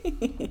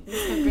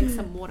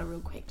water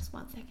real quick. Just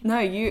 1 second. No,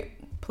 you...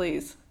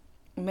 Please.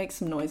 Make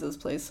some noises,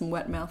 please. Some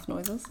wet mouth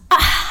noises.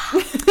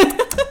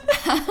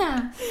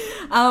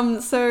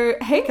 So,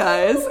 hey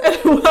guys,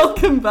 and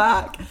welcome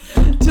back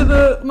to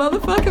the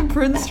motherfucking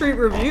Prince Street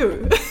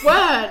Review.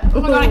 Word!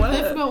 Oh my god,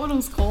 I forgot what it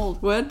was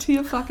called. Word to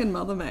your fucking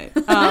mother, mate.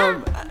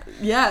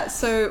 Yeah,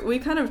 so we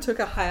kind of took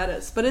a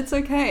hiatus, but it's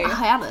okay. A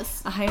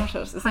hiatus? A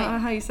hiatus. Is that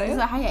how you say it? Is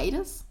it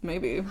hiatus?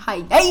 Maybe.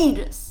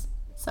 Hiatus!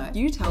 Sorry.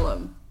 You tell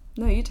him.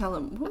 No, you tell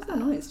him. What was that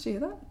noise? Did you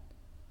hear that?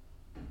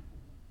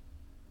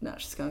 No,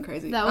 she's going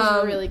crazy. That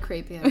was really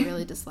creepy. I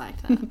really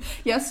disliked that.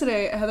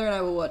 Yesterday, Heather and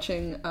I were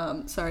watching...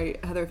 sorry,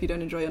 Heather, if you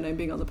don't enjoy your name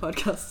being on the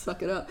podcast,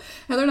 suck it up.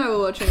 Heather and I were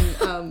watching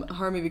a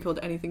horror movie called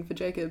Anything for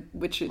Jacob,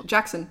 which...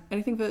 Jackson.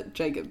 Anything for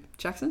Jacob.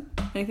 Jackson?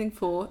 Anything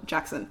for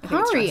Jackson. I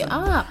think Hurry it's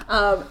Jackson.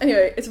 up.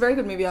 Anyway, it's a very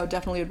good movie. I would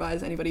definitely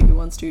advise anybody who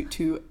wants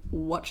to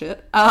watch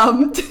it.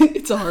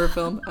 It's a horror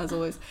film, as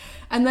always.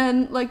 And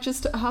then, like,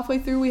 just halfway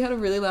through, we had a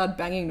really loud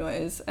banging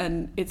noise,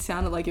 and it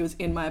sounded like it was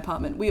in my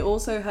apartment. We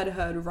also had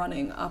heard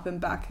running up and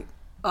back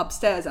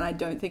upstairs, and I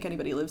don't think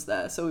anybody lives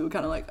there, so we were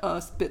kind of like, oh,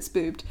 a bit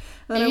spooked.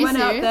 And then I went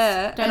out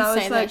there, and I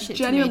was like,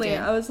 genuinely,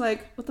 I was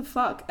like, what the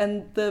fuck?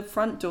 And the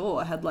front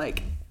door had,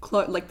 like,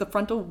 the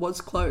front door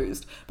was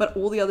closed, but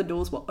all the other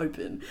doors were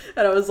open.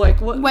 And I was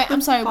like, what? Wait,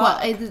 I'm sorry,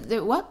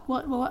 fuck?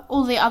 What?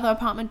 All the other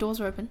apartment doors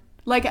were open?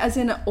 Like, as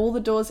in, all the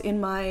doors in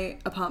my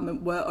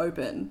apartment were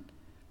open,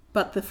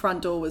 but the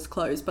front door was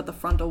closed, but the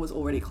front door was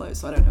already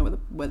closed, so I don't know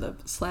where the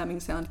slamming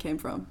sound came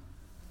from.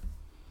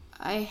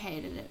 I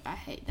hated it. I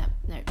hate that.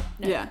 No.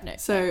 Yeah.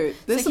 So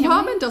this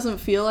apartment doesn't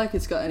feel like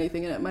it's got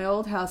anything in it. My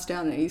old house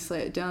down in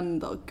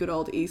the good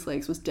old East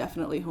Lakes was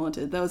definitely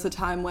haunted. There was a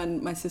time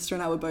when my sister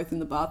and I were both in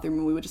the bathroom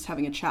and we were just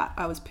having a chat.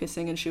 I was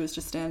pissing and she was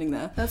just standing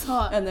there. That's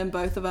hot. And then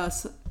both of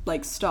us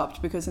like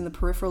stopped because in the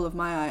peripheral of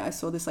my eye I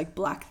saw this like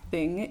black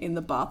thing in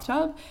the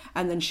bathtub,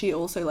 and then she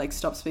also like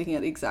stopped speaking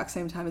at the exact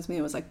same time as me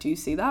and was like, do you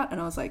see that?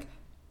 And I was like,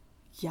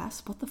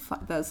 yes. What the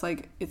fuck? That's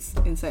like, it's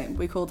insane.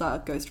 We called our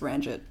ghost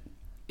Ranjit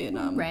in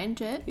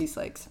Ranjit? East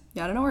Lakes.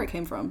 Yeah, I don't know where it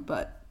came from,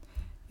 but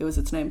it was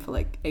its name for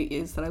like 8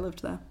 years that I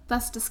lived there.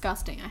 That's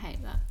disgusting. I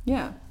hate that.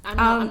 Yeah. I'm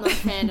not a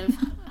fan of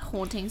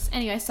hauntings.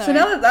 Anyway, sorry. So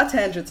now that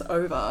tangent's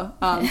over,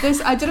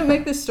 I didn't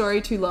make this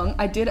story too long.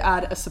 I did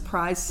add a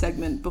surprise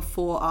segment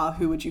before our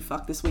Who Would You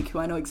Fuck This Week, who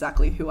I know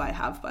exactly who I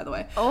have, by the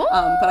way. Oh.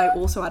 But I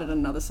also added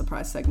another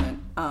surprise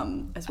segment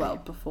as well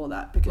before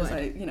that, because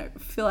I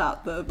fill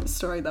out the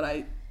story that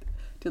I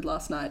did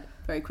last night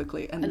very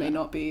quickly and may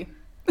not be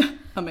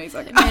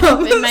amazing.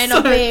 It may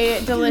not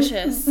be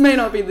delicious. May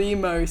not be the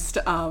most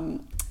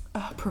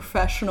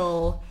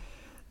professional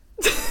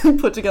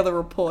put together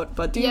report,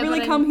 but do you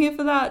really come here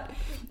for that?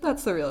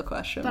 That's the real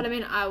question. But I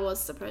mean, I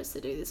was supposed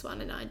to do this one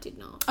and I did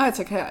not. Oh,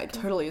 it's okay. I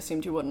totally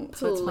assumed you wouldn't,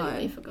 so it's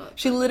fine. Forgot.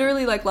 She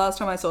literally, like, last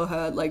time I saw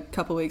her, like, a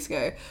couple of weeks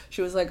ago,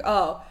 she was like,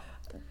 oh,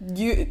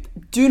 you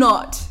do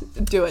not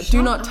do it.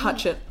 Do not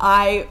touch it.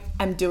 I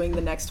am doing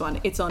the next one.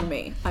 It's on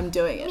me. I'm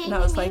doing it. And I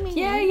was like,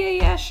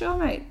 yeah, sure,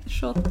 mate.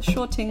 Sure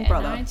ting,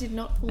 brother. And I did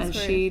not pull through. And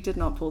she did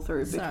not pull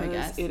through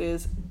because it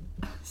is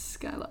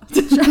Skylar.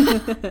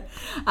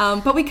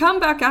 But we come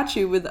back at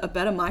you with a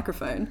better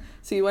microphone,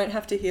 so you won't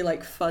have to hear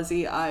like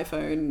fuzzy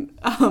iPhone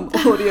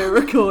audio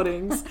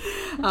recordings.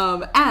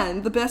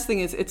 And the best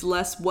thing is it's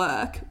less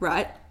work,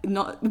 right?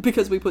 Not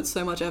because we put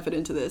so much effort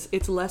into this.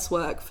 It's less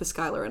work for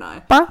Skylar and I,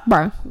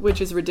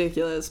 which is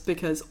ridiculous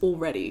because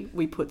already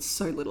we put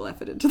so little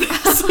effort into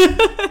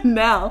this.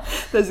 Now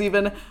there's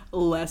even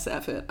less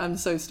effort. I'm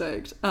so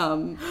stoked.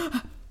 So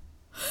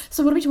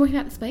what are we talking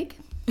about this week?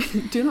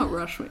 Do not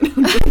rush me.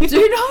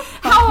 Do not.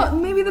 How?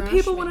 Maybe the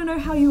people want to know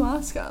how you are,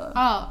 Skylar.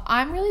 Oh,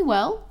 I'm really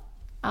well.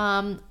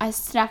 I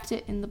stacked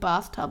it in the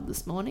bathtub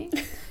this morning,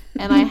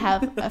 and I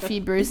have a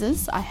few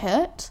bruises. I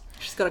hurt.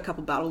 She's got a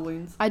couple battle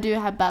wounds. I do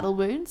have battle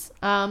wounds.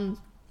 Other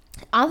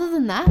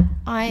than that,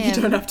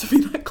 You don't have to be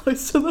that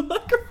close to the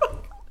microphone.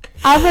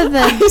 Other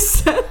than I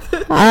said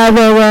that.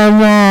 Other than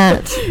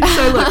that.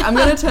 So look, I'm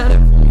gonna turn it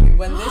for you.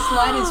 When this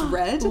line is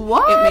red,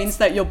 it means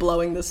that you're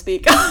blowing the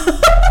speaker.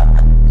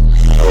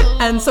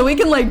 And so we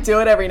can like do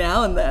it every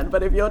now and then,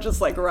 but if you're just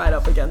like right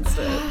up against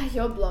it,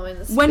 you're blowing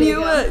the speaker. When you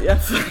were, yeah,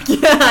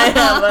 I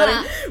am,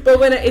 buddy. But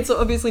when it's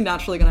obviously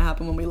naturally going to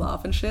happen when we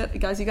laugh and shit,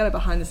 guys. You got to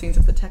behind the scenes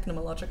of the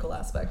technological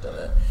aspect of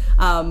it.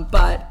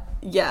 But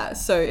yeah,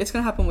 so it's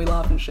going to happen when we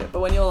laugh and shit. But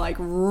when you're like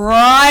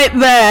right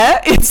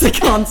there, it's a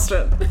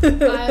constant.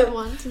 I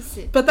want to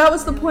sit. But that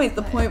was the point.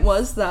 The point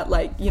was that,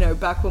 like, you know,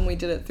 back when we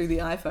did it through the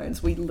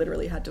iPhones, we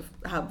literally had to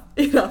have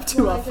it up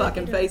to our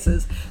fucking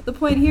faces. The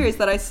point here is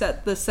that I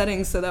set the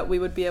settings so that we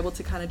would be able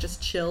to kind of just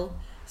chill,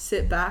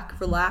 sit back,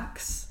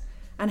 relax,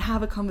 and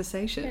have a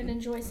conversation. And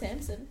enjoy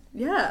Samson.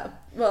 Yeah.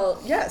 Well,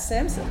 yeah,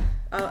 Samson.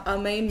 our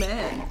main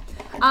man.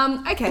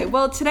 Okay,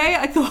 well today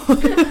I thought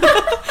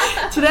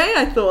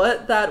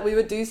that we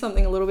would do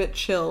something a little bit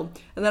chill,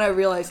 and then I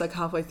realized like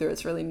halfway through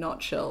it's really not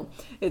chill.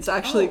 It's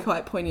actually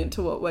quite poignant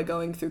to what we're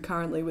going through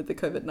currently with the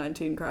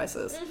COVID-19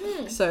 crisis.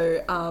 Mm-hmm.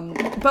 So,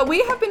 but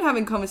we have been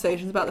having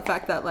conversations about the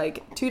fact that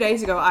like 2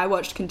 days ago I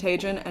watched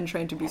Contagion and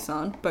Train to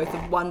Busan. Both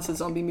of one's a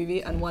zombie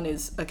movie and one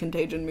is a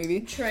Contagion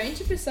movie. Train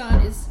to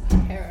Busan is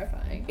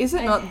terrifying. Is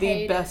it I not the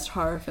hate best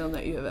horror film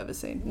that you have ever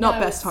seen? Not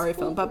best it's- horror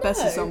film, but no.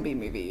 best zombie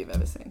movie you've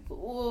ever seen.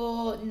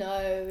 Oh,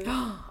 no.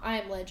 I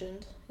Am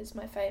Legend is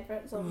my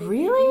favourite zombie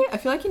Really? movie. I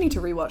feel like you need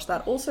to rewatch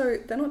that. Also,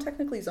 they're not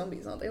technically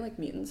zombies, aren't they? Like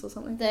mutants or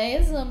something? They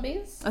are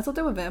zombies. I thought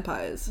they were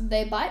vampires.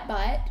 They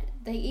bite.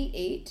 They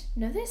eat.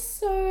 No, they're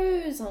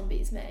so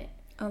zombies, mate.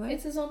 Are they?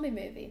 It's a zombie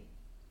movie.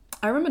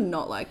 I remember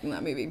not liking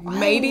that movie.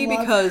 Maybe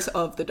because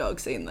of the dog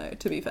scene, though,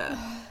 to be fair.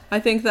 I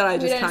think that I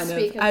We just don't kind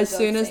speak of, of as the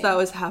soon dog as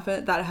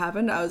scene. that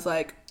happened, I was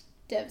like,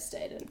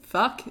 Devastated.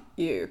 fuck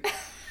you.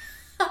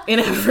 In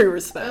every It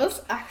respect.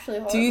 was actually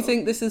horrible. Do you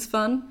think this is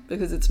fun?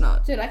 Because it's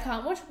not. Dude, I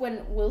can't watch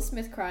when Will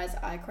Smith cries,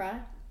 I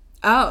cry.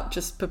 Oh,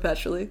 just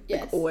perpetually?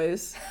 Yes. Like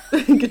always?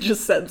 You could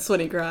just sense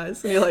when he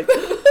cries. And you're like,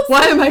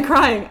 why am I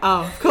crying?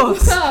 Oh, of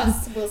course.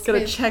 Yes, Will Gotta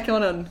Smith. check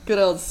on good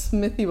old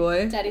Smithy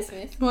boy. Daddy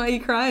Smith. Why are you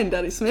crying,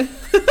 Daddy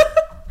Smith?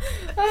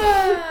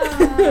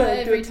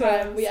 Every Good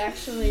time times. we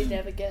actually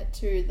never get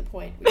to the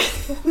point. We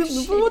just talk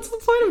shit. But what's the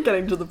point of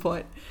getting to the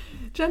point?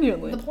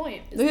 Genuinely. The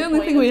point. Is The only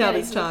point thing of we have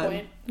getting is to the time.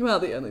 point. Well,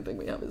 the only thing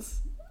we have is...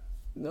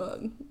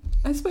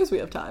 I suppose we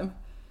have time.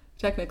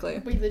 Technically.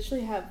 We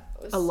literally have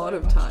A lot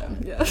of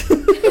time. Yeah.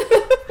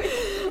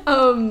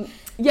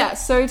 Yeah,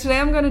 so today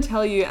I'm going to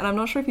tell you, and I'm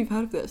not sure if you've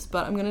heard of this,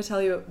 but I'm going to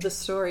tell you the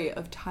story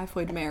of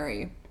Typhoid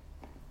Mary.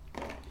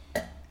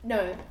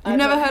 No. You've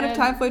never heard of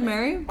Typhoid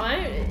Mary?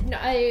 I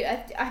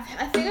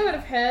think I would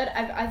have heard.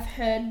 I've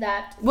heard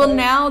that. Well,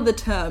 now the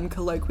term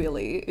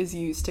colloquially is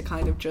used to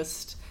kind of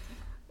just...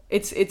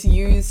 It's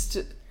used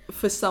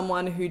for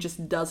someone who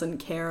just doesn't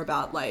care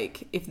about,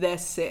 like, if they're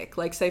sick.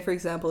 Like, say, for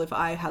example, if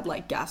I had,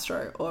 like,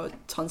 gastro or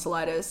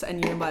tonsillitis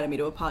and you invited me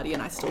to a party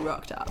and I still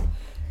rocked up,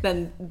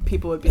 then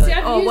people would be See, like,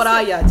 I've oh, used what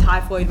are it- you,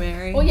 Typhoid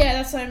Mary? Well, yeah,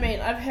 that's what I mean.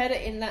 I've heard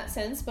it in that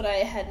sense, but I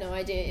had no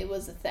idea it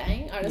was a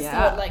thing. I just Yeah.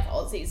 thought like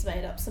Aussies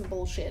made up some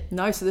bullshit.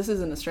 No, so this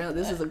isn't Australia.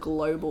 This is a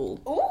global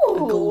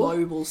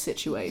Ooh.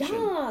 situation.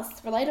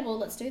 Yes, relatable.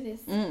 Let's do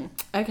this.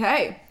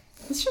 Okay,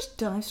 let's just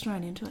dive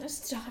straight into it.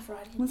 Let's dive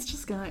right in. Let's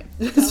just go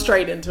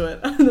straight into it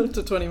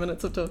after 20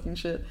 minutes of talking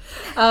shit.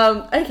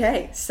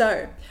 Okay,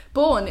 so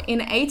born in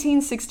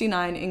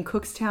 1869 in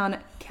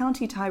Cookstown,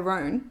 County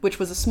Tyrone, which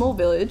was a small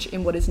village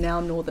in what is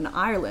now Northern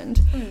Ireland,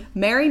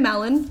 Mary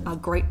Mallon, our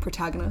great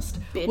protagonist,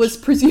 Bitch. was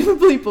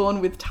presumably born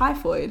with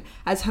typhoid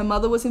as her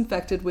mother was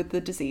infected with the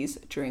disease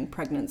during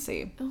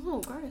pregnancy.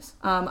 Oh, gross.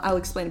 I'll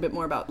explain a bit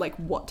more about like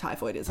what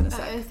typhoid is in a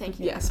sec. Oh, thank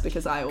you. Yes,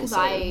 because I also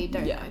I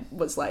don't know.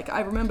 was like,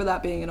 I remember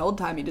that being an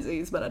old-timey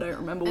disease, but I don't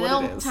remember An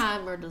what it old is.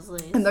 timer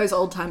disease. And those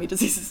old-timey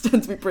diseases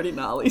tend to be pretty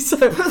gnarly, so...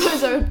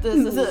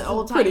 This is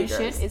old Pretty timey shit.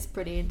 gross. It's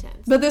pretty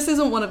intense. But this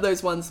isn't one of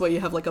those ones where you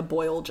have like a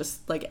boil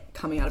just like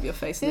coming out of your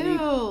face and then you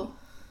Ew.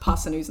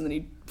 pass the news and then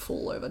you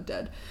fall over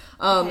dead.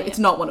 Okay, It's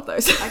yeah. not one of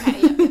those.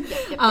 Okay,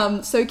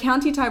 yep. So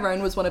County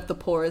Tyrone was one of the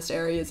poorest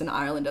areas in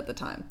Ireland at the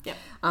time. Yep.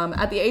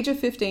 At the age of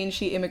 15,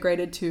 she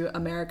immigrated to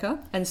America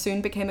and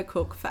soon became a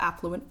cook for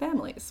affluent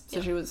families. So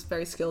Yep. she was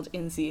very skilled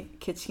in the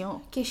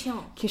kitchen. Kitchen.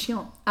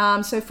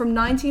 So from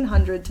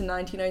 1900 to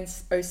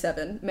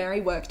 1907,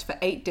 Mary worked for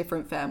 8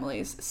 different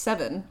families,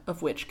 7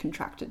 of which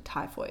contracted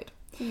typhoid.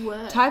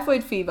 Word.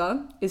 Typhoid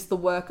fever is the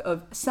work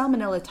of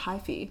Salmonella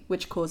typhi,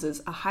 which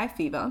causes a high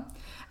fever,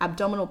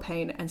 abdominal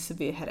pain, and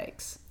severe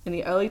headaches. In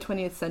the early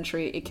 20th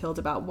century, it killed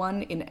about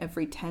 1 in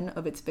every 10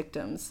 of its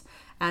victims.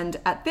 And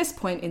at this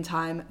point in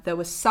time, there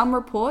were some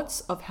reports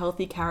of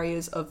healthy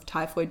carriers of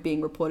typhoid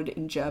being reported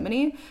in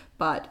Germany,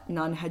 but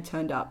none had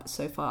turned up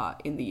so far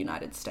in the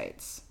United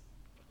States.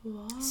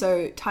 What?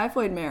 So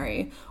Typhoid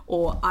Mary,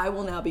 or I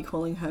will now be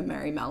calling her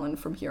Mary Mallon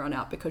from here on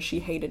out because she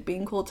hated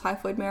being called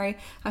Typhoid Mary.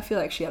 I feel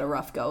like she had a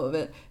rough go of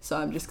it, so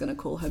I'm just going to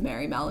call her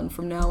Mary Mallon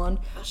from now on.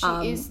 She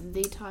is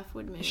the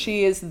typhoid Mary.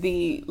 She is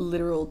the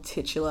literal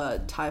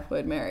titular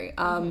Typhoid Mary.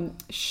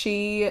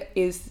 She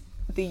is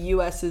the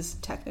US's,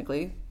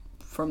 technically,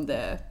 from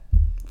their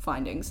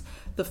findings,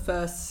 the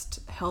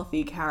first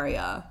healthy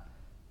carrier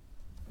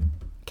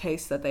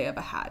case that they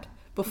ever had.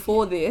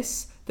 Before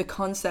this, the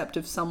concept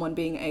of someone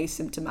being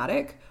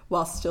asymptomatic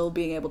while still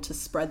being able to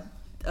spread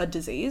a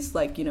disease,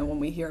 like, you know, when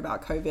we hear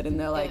about COVID and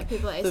they're like,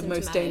 people are the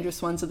most asymptomatic.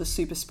 dangerous ones are the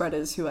super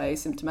spreaders who are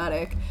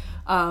asymptomatic,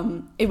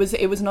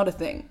 it was not a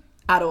thing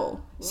at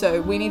all.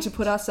 So we need to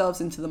put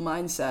ourselves into the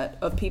mindset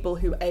of people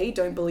who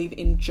don't believe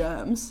in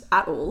germs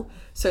at all.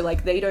 So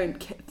like they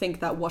don't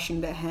think that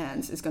washing their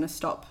hands is going to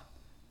stop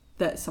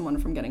someone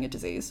from getting a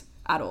disease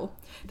at all.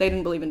 They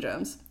didn't believe in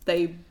germs.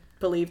 They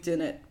believed in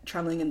it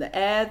traveling in the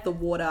air, the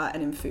water,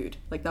 and in food.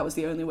 Like that was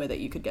the only way that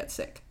you could get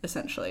sick,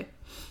 essentially.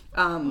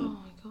 Oh my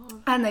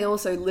god. And they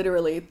also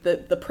literally,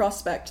 the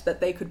prospect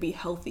that they could be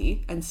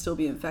healthy and still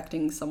be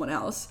infecting someone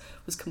else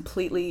was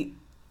completely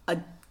a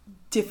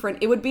different.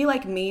 It would be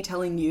like me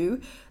telling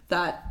you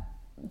that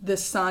the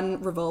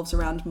sun revolves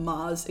around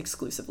Mars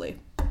exclusively.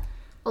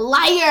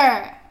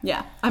 Liar!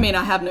 Yeah, I mean,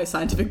 I have no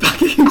scientific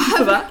backing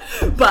for that,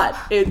 but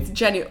it's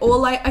genuine. Or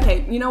like,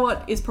 okay, you know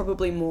what is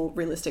probably more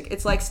realistic?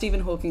 It's like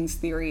Stephen Hawking's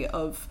theory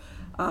of,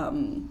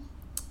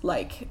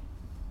 like,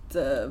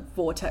 the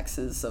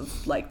vortexes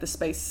of, like, the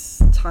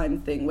space-time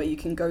thing where you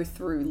can go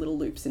through little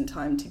loops in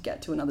time to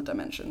get to another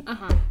dimension.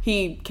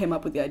 He came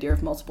up with the idea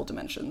of multiple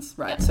dimensions,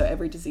 right? Yep. So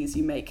every disease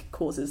you make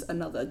causes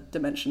another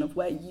dimension of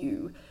where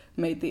you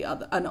made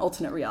an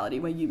alternate reality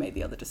where you made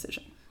the other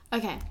decision.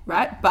 Okay.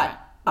 Right? But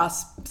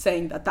us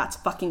saying that that's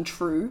fucking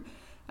true,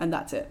 and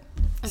that's it.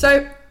 Okay.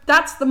 So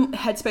that's the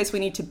headspace we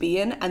need to be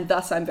in, and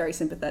thus I'm very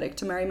sympathetic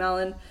to Mary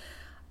Mallon,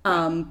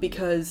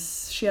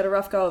 because she had a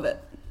rough go of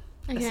it,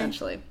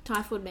 essentially.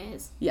 Typhoid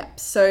Mares. Yeah.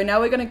 So now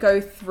we're going to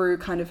go through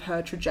kind of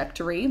her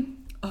trajectory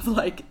of,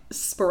 like,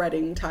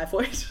 spreading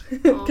typhoid,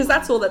 because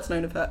that's all that's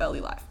known of her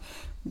early life.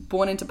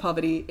 Born into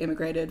poverty,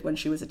 immigrated when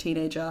she was a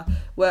teenager,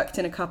 worked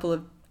in a couple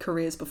of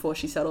careers before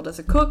she settled as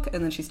a cook,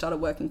 and then she started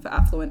working for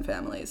affluent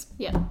families.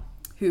 Yeah.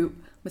 Who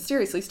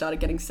mysteriously started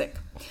getting sick.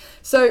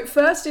 So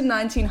first in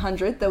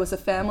 1900, there was a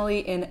family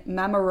in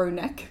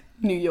Mamaroneck,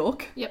 New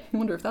York. Yep. I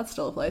wonder if that's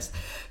still a place.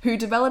 Who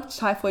developed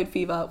typhoid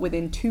fever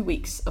within 2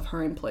 weeks of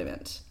her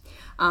employment.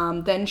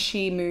 Then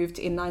she moved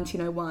in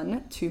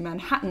 1901 to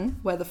Manhattan,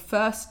 where the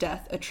first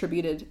death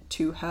attributed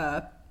to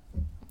her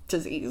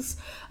disease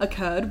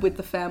occurred with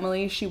the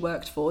family she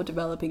worked for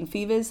developing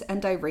fevers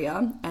and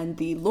diarrhea, and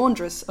the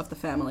laundress of the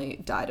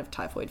family died of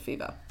typhoid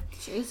fever.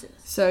 Jesus.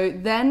 So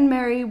then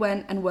Mary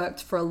went and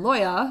worked for a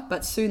lawyer,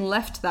 but soon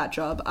left that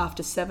job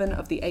after 7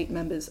 of the 8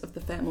 members of the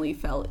family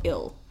fell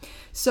ill.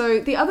 So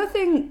the other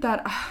thing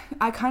that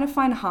I kind of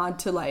find hard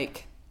to,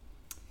 like,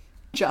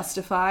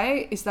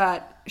 justify is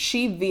that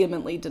she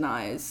vehemently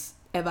denies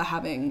ever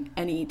having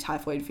any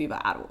typhoid fever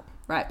at all,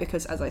 right?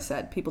 Because, as I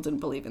said, people didn't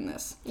believe in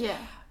this. Yeah.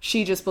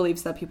 She just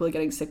believes that people are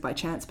getting sick by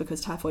chance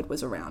because typhoid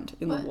was around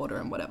in the water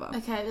and whatever.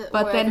 Okay.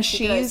 But then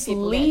she's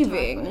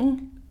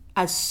leaving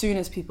as soon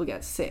as people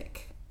get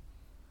sick,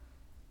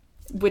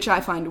 which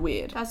I find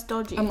weird. That's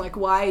dodgy. I'm like,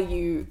 why are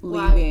you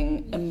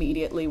leaving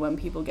immediately when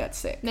people get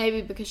sick?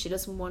 Maybe because she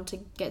doesn't want to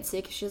get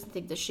sick. She doesn't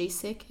think that she's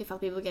sick. If other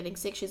people are getting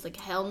sick, she's like,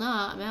 hell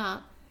nah, I'm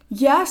out.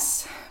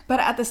 Yes,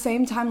 but at the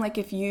same time, like,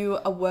 if you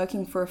are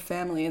working for a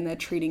family and they're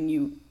treating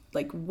you,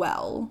 like,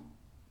 well,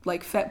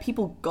 like,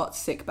 people got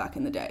sick back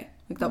in the day.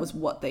 Like, that was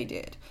what they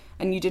did.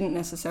 And you didn't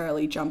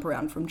necessarily jump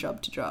around from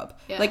job to job.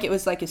 Yeah. Like, it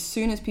was like as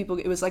soon as people...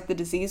 It was like the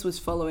disease was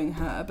following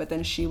her, but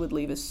then she would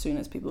leave as soon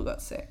as people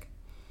got sick.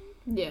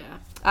 Yeah.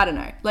 I don't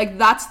know. Like,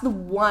 that's the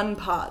one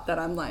part that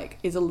I'm like,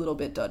 is a little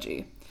bit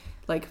dodgy.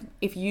 Like,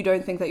 if you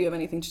don't think that you have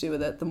anything to do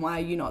with it, then why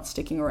are you not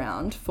sticking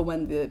around for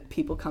when the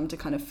people come to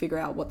kind of figure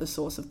out what the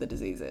source of the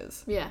disease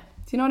is? Yeah.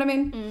 Do you know what I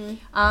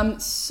mean?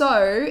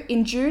 So,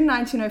 in June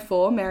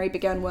 1904, Mary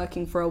began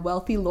working for a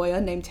wealthy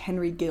lawyer named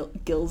Henry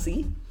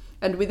Gilsey.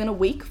 And within a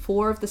week,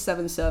 4 of the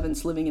 7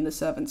 servants living in the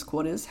servants'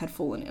 quarters had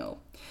fallen ill.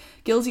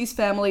 Gilsey's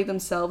family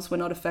themselves were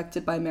not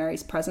affected by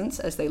Mary's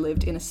presence, as they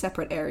lived in a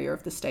separate area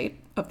of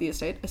the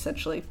estate,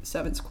 essentially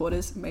servants'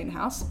 quarters, main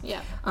house.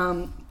 Yeah.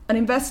 An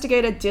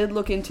investigator did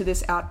look into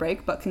this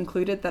outbreak, but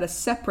concluded that a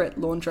separate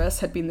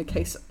laundress had been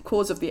the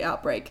cause of the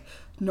outbreak,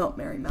 not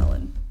Mary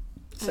Mallon.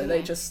 So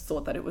they just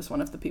thought that it was one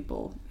of the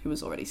people who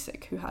was already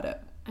sick who had it.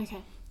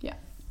 Okay. Yeah.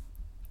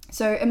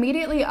 So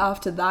immediately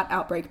after that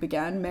outbreak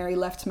began, Mary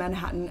left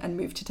Manhattan and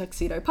moved to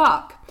Tuxedo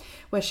Park,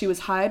 where she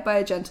was hired by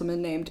a gentleman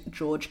named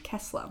George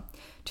Kessler.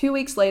 2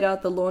 weeks later,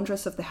 the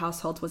laundress of the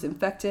household was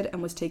infected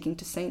and was taken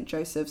to St.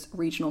 Joseph's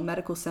Regional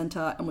Medical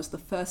Center and was the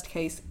first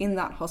case in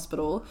that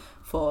hospital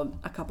for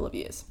a couple of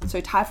years. So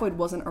typhoid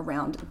wasn't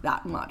around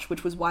that much,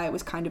 which was why it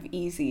was kind of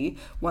easy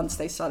once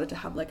they started to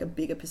have, like, a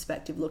bigger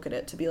perspective look at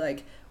it to be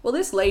like, well,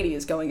 this lady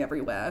is going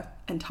everywhere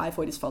and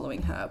typhoid is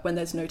following her when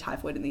there's no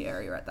typhoid in the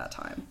area at that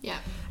time. Yeah.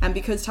 And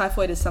because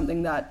typhoid is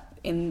something that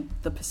in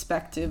the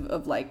perspective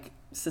of, like,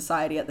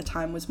 society at the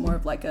time was more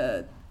of like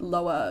a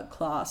lower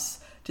class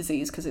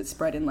disease because it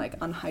spread in like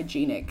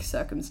unhygienic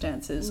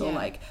circumstances or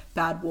like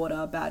bad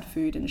water, bad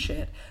food and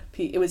shit.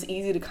 It was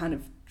easy to kind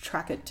of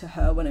track it to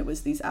her when it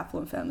was these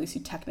affluent families who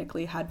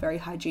technically had very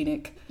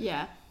hygienic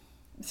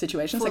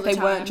situations. Like they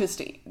weren't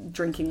just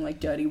drinking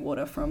like dirty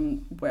water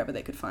from wherever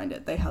they could find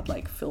it. They had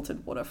like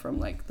filtered water from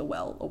like the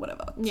well or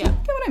whatever. Yeah. You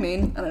get what I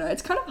mean? I don't know.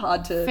 It's kind of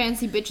hard to...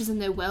 Fancy bitches in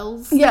their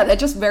wells. Yeah, they're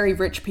just very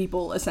rich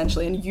people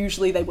essentially, and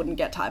usually they wouldn't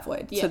get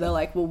typhoid. Yeah. So they're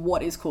like, well,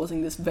 what is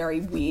causing this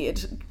very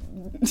weird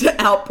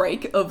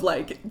outbreak of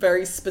like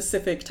very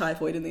specific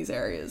typhoid in these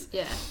areas?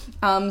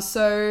 Yeah.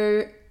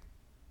 So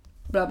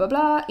Blah, blah,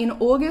 blah. In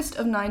August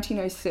of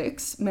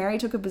 1906, Mary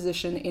took a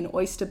position in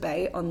Oyster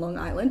Bay on Long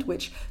Island,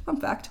 which,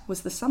 fun fact,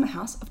 was the summer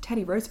house of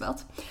Teddy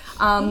Roosevelt,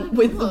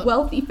 with the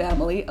wealthy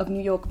family of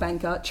New York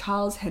banker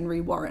Charles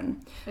Henry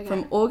Warren. Okay.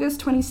 From August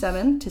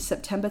 27 to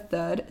September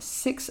 3rd,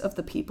 6 of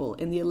the people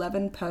in the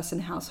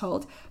 11-person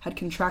household had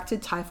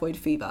contracted typhoid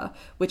fever,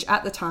 which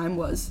at the time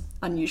was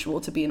unusual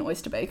to be in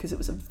Oyster Bay because it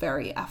was a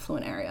very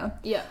affluent area.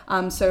 Yeah.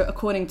 So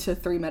according to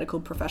 3 medical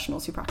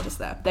professionals who practiced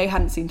there, they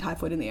hadn't seen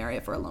typhoid in the area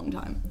for a long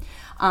time.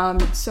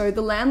 So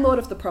the landlord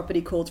of the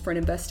property called for an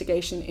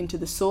investigation into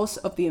the source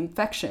of the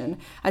infection,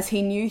 as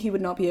he knew he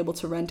would not be able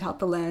to rent out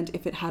the land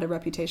if it had a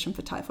reputation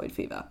for typhoid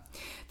fever.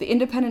 The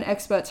independent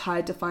experts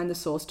hired to find the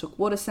source took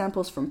water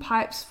samples from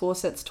pipes,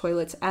 faucets,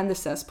 toilets, and the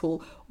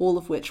cesspool, all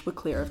of which were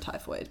clear of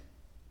typhoid.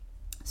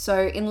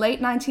 So in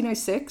late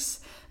 1906,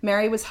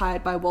 Mary was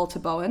hired by Walter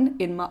Bowen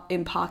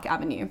in Park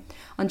Avenue.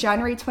 On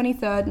January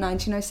 23rd,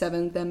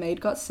 1907, their maid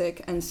got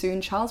sick, and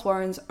soon Charles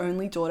Warren's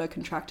only daughter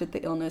contracted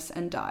the illness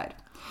and died.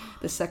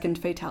 The second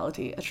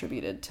fatality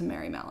attributed to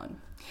Mary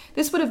Mallon.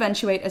 This would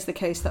eventuate as the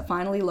case that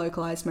finally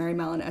localized Mary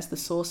Mallon as the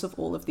source of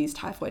all of these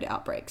typhoid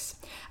outbreaks.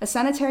 A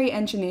sanitary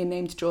engineer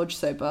named George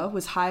Soper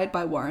was hired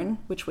by Warren,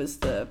 which was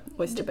the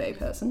Oyster Bay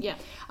person,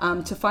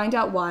 to find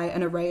out why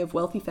an array of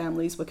wealthy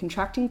families were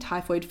contracting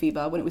typhoid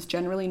fever when it was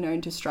generally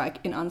known to strike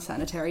in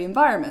unsanitary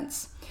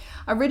environments.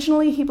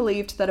 Originally, he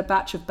believed that a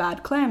batch of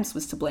bad clams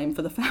was to blame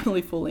for the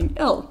family falling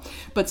ill,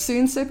 but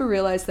soon Soper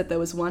realized that there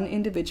was one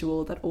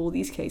individual that all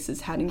these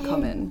cases had in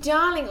common.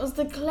 Darling, it was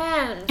the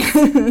clams.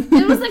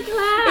 It was the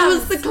clams. It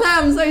was the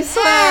clams, I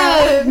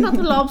swear. No, not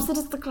the lobster,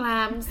 just the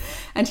clams.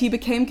 And he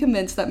became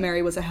convinced that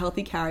Mary was a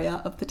healthy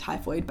carrier of the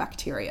typhoid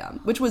bacteria,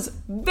 which was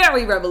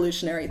very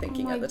revolutionary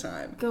thinking at the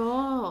time.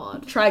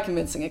 God. Try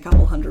convincing a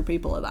couple hundred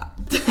people of that.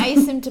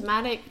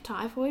 Asymptomatic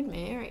Typhoid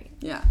Mary.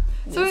 Yeah.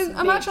 So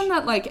imagine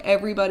that, like,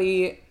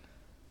 everybody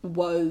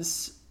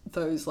was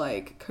those,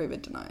 like,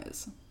 COVID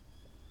deniers.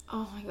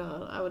 Oh my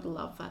God, I would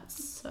love that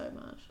so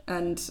much.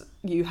 And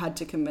you had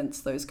to convince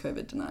those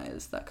COVID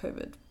deniers that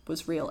COVID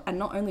was real. And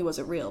not only was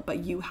it real, but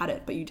you had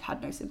it, but you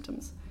had no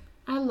symptoms.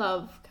 I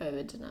love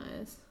COVID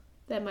deniers.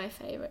 They're my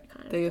favourite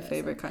kind of person. They're your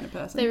favourite kind of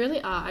person? They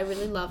really are. I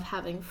really love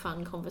having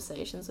fun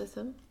conversations with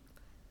them.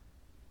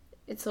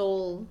 It's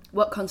all...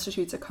 What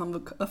constitutes a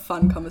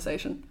fun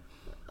conversation?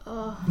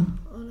 Oh,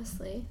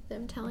 honestly,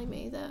 them telling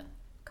me that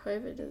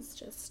COVID is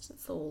just,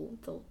 it's all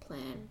the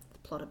plan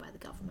plotted by the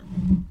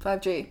government.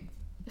 5G.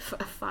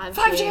 5G.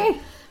 5G!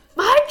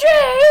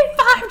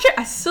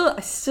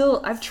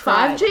 5G! I've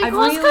tried. 5G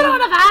caused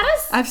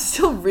coronavirus? I've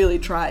still really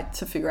tried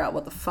to figure out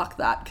what the fuck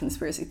that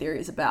conspiracy theory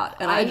is about.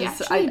 And I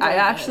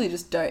actually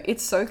just don't.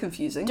 It's so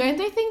confusing. Don't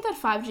they think that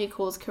 5G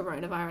caused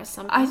coronavirus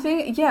somehow? I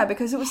think, yeah,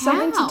 because it was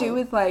something to do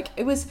with, like,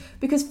 it was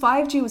because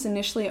 5G was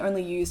initially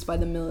only used by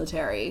the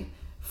military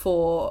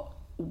for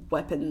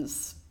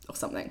weapons or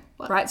something,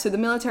 right? So the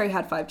military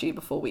had 5G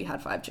before we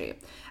had 5G.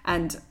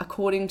 And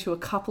according to a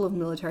couple of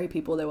military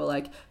people, they were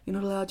like, you're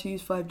not allowed to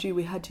use 5G.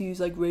 We had to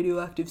use, like,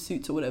 radioactive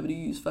suits or whatever to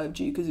use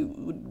 5G because it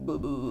would blah,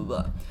 blah, blah,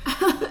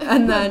 blah.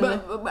 And then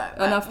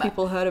enough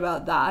people heard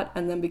about that.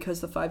 And then because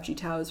the 5G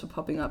towers were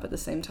popping up at the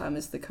same time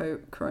as the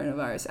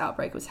coronavirus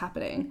outbreak was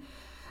happening,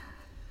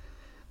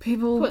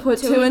 people put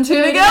two and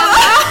two together.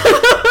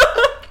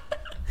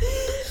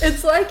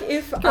 It's like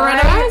if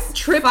I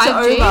tripped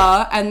 5G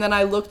over and then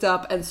I looked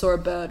up and saw a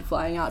bird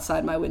flying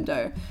outside my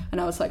window and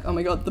I was like, oh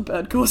my God, the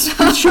bird caused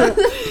my trip.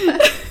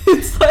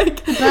 It's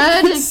like, the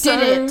bird so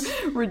did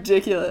it.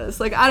 Ridiculous.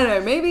 Like, I don't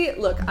know, maybe,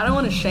 look, I don't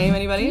want to shame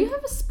anybody. Do you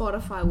have a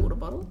Spotify water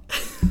bottle?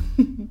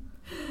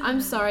 I'm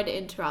sorry to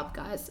interrupt,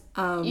 guys.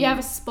 You have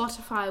a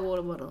Spotify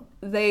water bottle.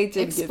 They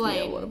did give me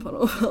a water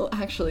bottle. Well,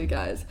 actually,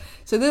 guys.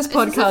 So this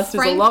podcast is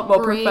a lot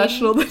more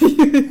professional than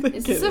you think.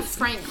 Is this a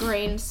Frank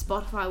Green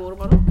Spotify water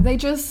bottle? They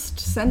just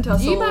sent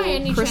us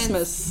all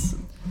Christmas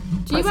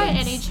Do you by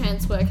any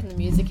chance work in the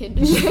music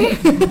industry?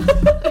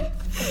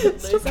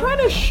 Stop trying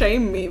to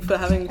shame me for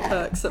having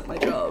perks at my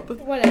job.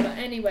 Whatever,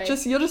 anyway.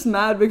 You're just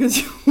mad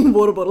because your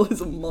water bottle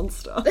is a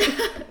monster.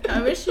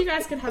 I wish you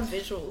guys could have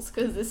visuals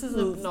because this is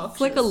obnoxious.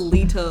 It's like a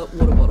litre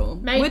water bottle.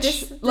 Mate,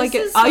 this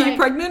are you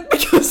pregnant?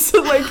 Because,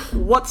 like,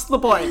 what's the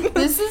point?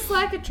 This is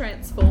like a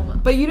transformer.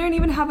 But you don't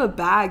even have a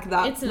bag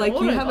that, it's like,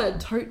 you have a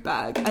tote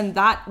bag and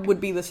that would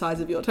be the size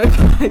of your tote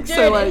bag. Dude,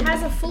 so, like, it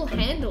has a full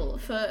handle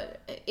for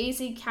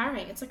easy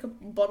carrying. It's like a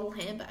bottle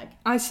handbag.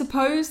 I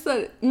suppose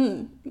that,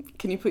 can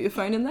you put your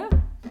phone in there?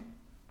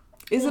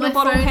 Is it a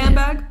bottle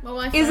handbag?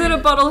 Is it a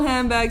bottle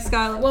handbag,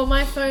 Skylar? Well,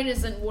 my phone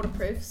isn't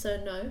waterproof,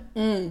 so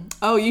no.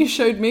 Oh, you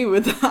showed me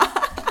with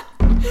that.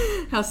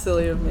 How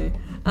silly of me.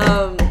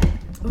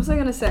 What was I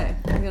going to say?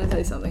 I was going to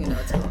say something and now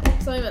it's gone.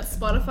 Something about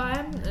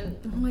Spotify.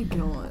 Oh my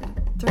God.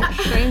 Don't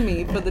shame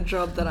me for the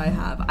job that I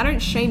have. I don't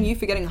shame you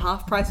for getting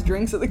half-price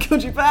drinks at the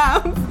Coogee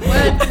Pub.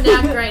 We're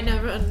now great,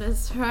 never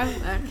knows right.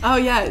 Oh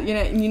yeah,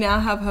 you now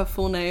have her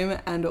full name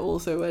and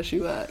also where she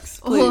works.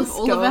 Please,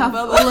 all of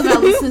our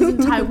listeners in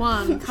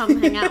Taiwan,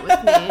 come hang out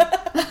with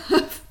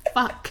me.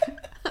 Fuck.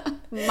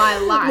 my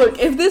life. Look,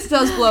 if this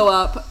does blow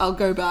up, I'll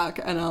go back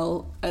and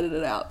I'll edit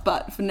it out.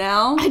 But for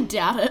now, I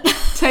doubt it.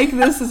 take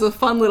this as a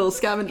fun little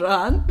scavenger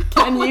hunt.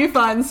 Can you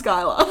find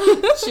Skylar?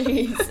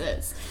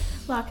 Jesus.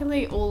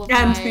 Luckily, all of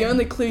And my... the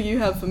only clue you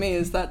have for me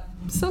is that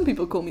some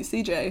people call me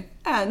CJ,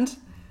 and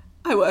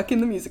I work in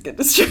the music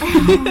industry.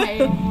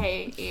 I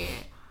hate you.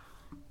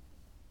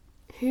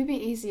 Who'd be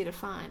easier to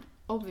find?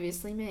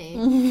 Obviously me.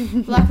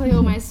 Luckily,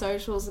 all my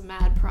socials are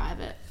mad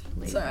private.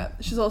 It's alright.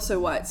 She's also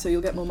white, so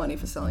you'll get more money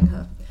for selling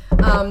her.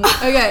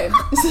 Okay.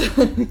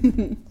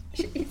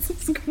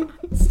 Jesus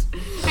Christ.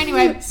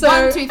 Anyway, So-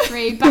 1, 2,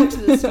 3, back to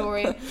the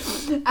story.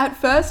 At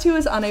first, he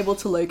was unable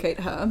to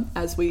locate her.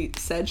 As we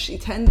said, she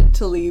tended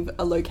to leave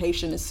a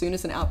location as soon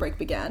as an outbreak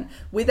began,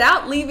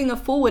 without leaving a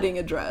forwarding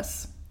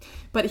address.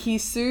 But he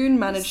soon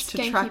managed to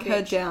Skanky track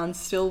her bitch. down,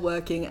 still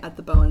working at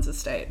the Bowens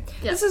estate.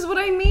 Yeah. This is what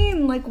I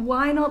mean. Like,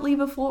 why not leave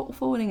a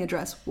forwarding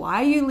address?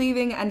 Why are you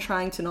leaving and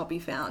trying to not be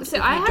found So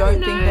if I you have don't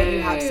no, think that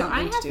you have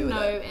something to do with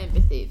I have it? no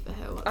empathy for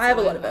her whatsoever. I have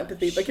a lot of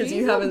empathy because She's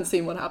you a- haven't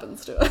seen what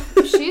happens to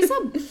her. She's a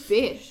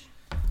bitch.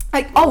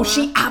 Like, oh,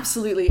 she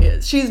absolutely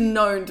is. She's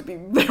known to be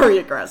very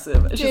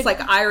aggressive. She's Dude. like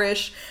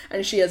Irish,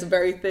 and she has a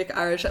very thick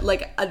Irish,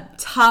 like a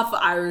tough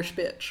Irish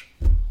bitch.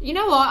 You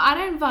know what? I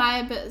don't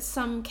vibe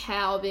some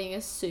cow being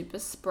a super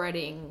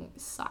spreading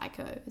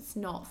psycho. It's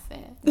not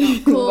fair.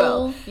 Not cool.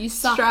 Well, you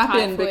suck. Strap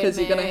in Typhoid because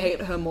you're gonna Mary.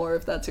 hate her more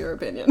if that's your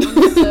opinion.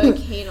 I'm so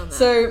keen on that.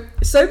 So,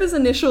 Sober's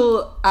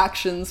initial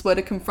actions were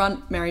to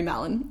confront Mary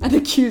Mallon and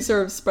accuse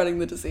her of spreading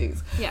the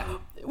disease. Yeah.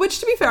 Which,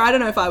 to be fair, I don't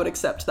know if I would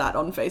accept that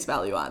on face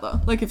value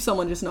either. Like, if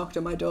someone just knocked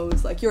on my door and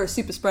was like, you're a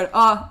super spreader.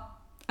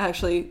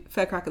 Actually,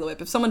 fair crack of the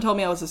whip. If someone told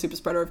me I was a super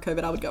spreader of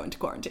COVID, I would go into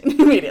quarantine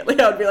immediately.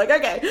 I would be like,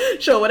 okay,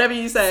 sure, whatever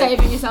you say.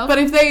 Saving yourself. But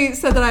if they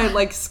said that I had,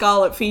 like,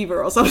 scarlet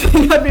fever or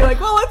something, I'd be like,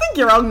 well, I think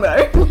you're wrong,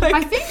 though. Like,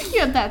 I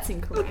think that's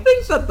incorrect. I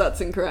think that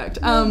that's incorrect.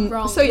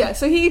 wrong. So yeah,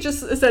 so he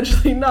just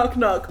essentially knock,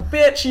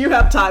 bitch, you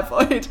have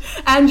typhoid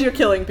and you're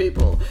killing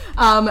people.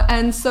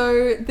 And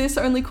so this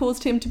only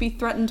caused him to be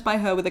threatened by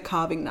her with a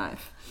carving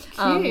knife.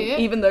 Cute.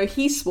 Even though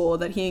he swore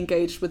that he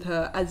engaged with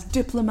her as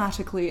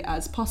diplomatically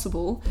as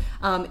possible,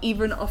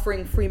 even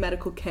offering free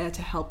medical care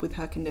to help with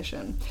her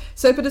condition.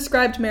 Soper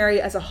described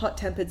Mary as a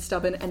hot-tempered,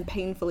 stubborn, and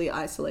painfully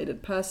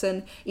isolated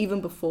person,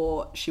 even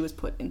before she was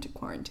put into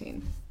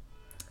quarantine.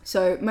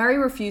 So Mary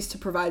refused to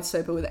provide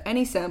Soper with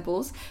any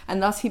samples,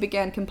 and thus he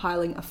began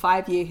compiling a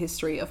 5-year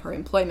history of her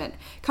employment,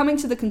 coming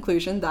to the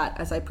conclusion that,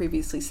 as I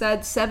previously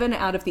said, 7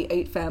 out of the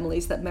 8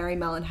 families that Mary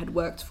Mallon had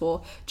worked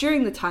for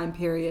during the time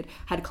period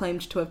had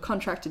claimed to have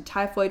contracted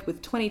typhoid,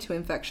 with 22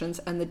 infections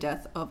and the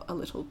death of a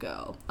little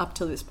girl. Up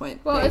to this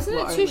point. Well, they isn't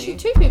were it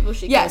two people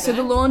she Yeah, cared so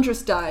the about?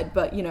 laundress died,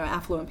 but, you know,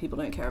 affluent people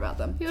don't care about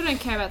them. People don't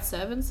care about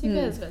servants. Who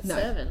cares about No.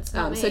 servants?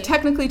 Not So me.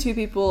 technically 2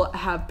 people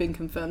have been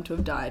confirmed to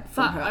have died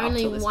from but her up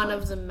only till this one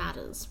point. of them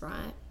matters,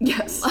 right?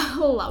 Yes. I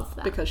love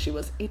that. Because she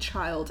was a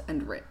child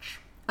and rich.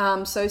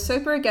 So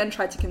Soper again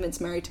tried to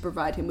convince Mary to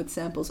provide him with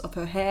samples of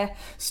her hair,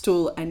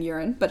 stool, and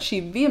urine, but she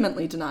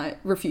vehemently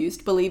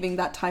refused, believing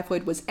that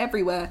typhoid was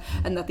everywhere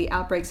and that the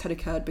outbreaks had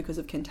occurred because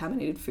of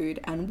contaminated food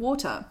and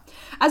water.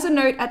 As a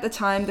note, at the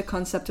time, the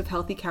concept of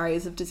healthy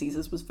carriers of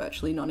diseases was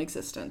virtually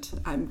non-existent.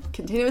 I'm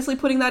continuously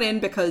putting that in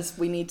because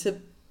we need to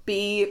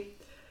be,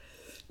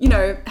 you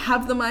know,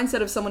 have the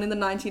mindset of someone in the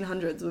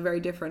 1900s. We're very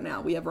different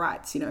now. We have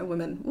rights, you know,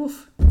 women,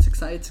 oof, it's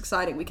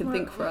exciting. We can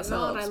think for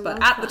ourselves.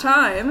 But at the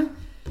time,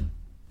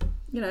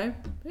 you know,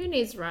 Who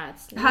needs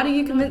rights? how do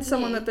you Not convince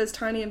someone me. that there's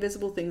tiny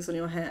invisible things on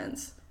your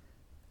hands?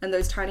 And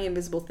those tiny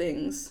invisible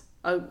things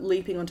are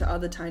leaping onto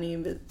other tiny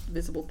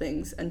invisible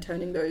things and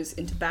turning those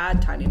into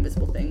bad tiny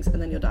invisible things,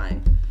 and then you're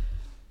dying.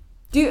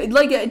 Do you,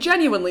 like,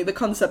 genuinely, the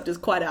concept is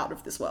quite out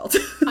of this world.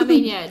 I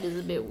mean, yeah, it is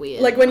a bit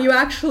weird. Like, when you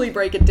actually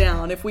break it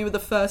down, if we were the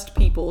first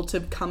people to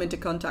come into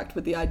contact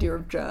with the idea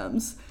of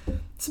germs,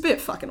 it's a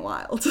bit fucking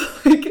wild.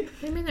 Like,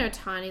 I mean, there are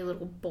tiny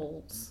little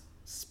balls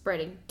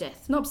spreading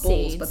death not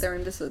balls, seeds. but they're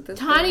invisible.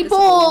 Tiny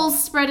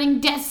balls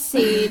spreading death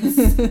seeds.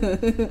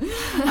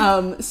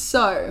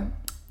 So,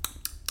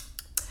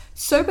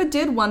 Soper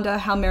did wonder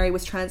how Mary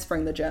was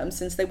transferring the germs,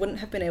 since they wouldn't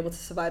have been able to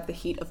survive the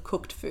heat of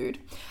cooked food,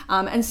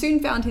 and soon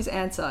found his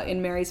answer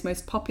in Mary's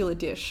most popular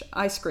dish,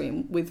 ice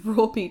cream, with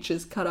raw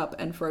peaches cut up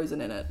and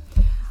frozen in it.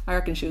 I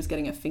reckon she was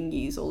getting her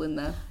fingies all in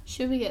there.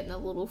 She'll be getting the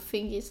little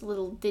fingers,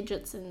 little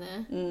digits in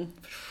there.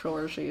 For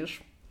sure she is.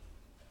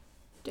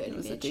 Dirty It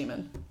was a bitch.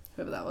 demon,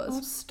 whoever that was.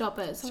 Oh, stop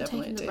it. Stop definitely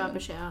taking a the demon.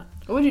 rubbish out.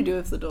 What would you do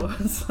if the door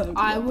was slammed?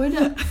 I again?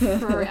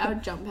 would I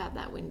would jump out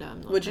that window.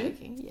 I'm not Would you?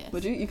 joking. Yes.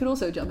 Would you? You could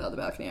also jump out the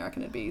balcony. I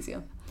reckon it'd be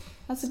easier.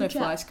 That's a There's no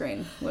good fly shout.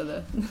 screen where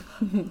the...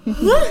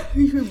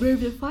 You can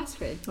move the fly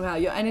screen. Wow,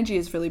 your energy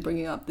is really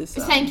bringing up this...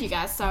 Thank you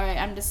guys. Sorry,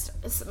 I'm just...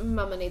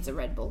 Mama needs a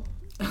Red Bull.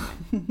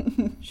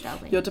 Shall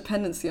we? Your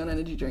dependency on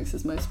energy drinks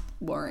is most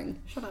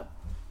worrying. Shut up.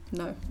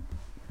 No.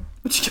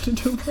 What you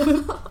gonna do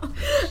about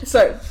it?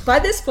 So, by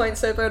this point,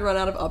 Soper had run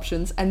out of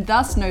options and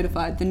thus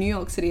notified the New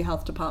York City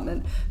Health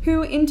Department,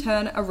 who in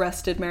turn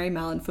arrested Mary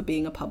Mallon for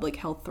being a public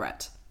health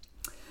threat.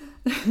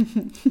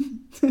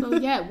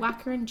 Well, yeah,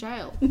 whack her in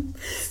jail.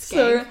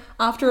 So,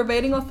 after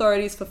evading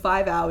authorities for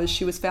 5 hours,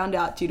 she was found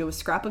out due to a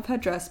scrap of her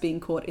dress being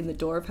caught in the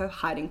door of her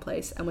hiding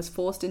place and was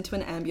forced into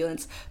an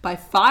ambulance by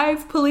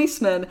 5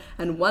 policemen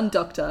and 1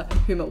 doctor,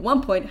 whom at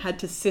one point had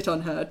to sit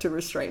on her to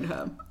restrain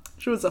her.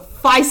 She was a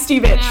feisty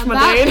bitch,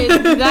 my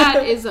dude.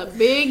 That is a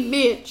big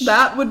bitch.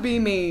 That would be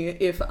me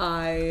if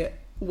I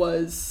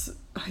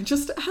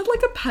just had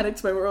like a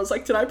panicked moment where I was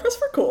like, did I press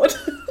record?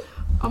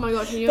 Oh my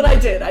god, can you But I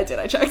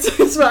checked.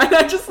 It's fine.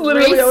 I just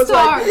literally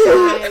Restart,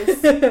 I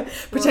was like,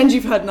 pretend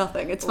you've heard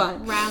nothing. It's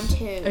fine. Round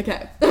 2.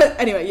 Okay.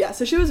 Anyway, yeah,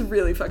 so she was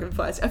really fucking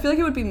feisty. I feel like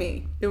it would be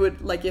me. It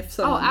would, like, if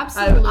someone...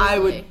 absolutely. I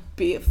would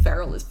be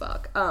feral as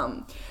fuck.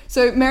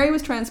 So Mary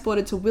was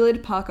transported to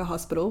Willard Parker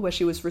Hospital, where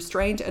she was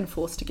restrained and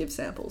forced to give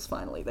samples.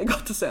 Finally, they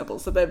got the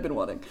samples that they've been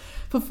wanting.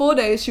 For 4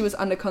 days, she was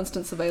under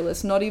constant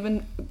surveillance, not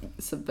even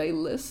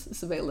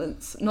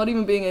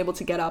being able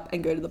to get up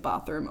and go to the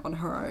bathroom on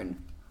her own.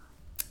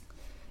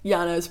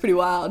 Yeah, no, it's pretty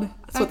wild.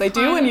 That's what they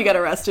do when you get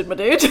arrested, my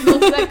dude.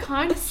 Look, that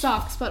kind of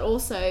sucks, but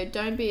also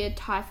don't be a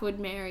Typhoid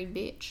Mary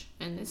bitch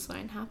and this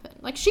won't happen.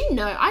 Like,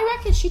 I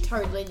reckon she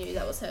totally knew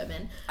that was her,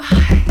 man.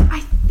 I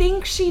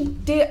think she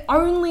did,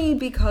 only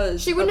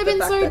because she wouldn't have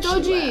been so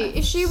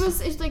dodgy. She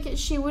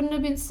wouldn't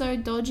have been so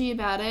dodgy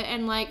about it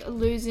and, like,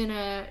 losing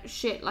her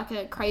shit like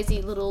a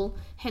crazy little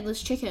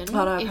headless chicken.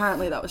 Oh, no,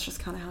 apparently that was just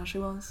kind of how she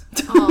was.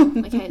 Oh,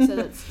 okay,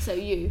 so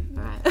you.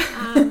 Right.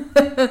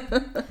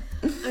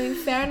 I mean,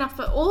 fair enough,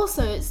 but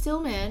also, it's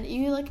still, man,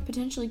 you, like,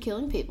 potentially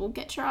killing people.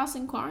 Get your ass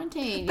in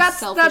quarantine, you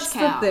selfish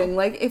cow. The thing.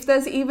 Like, if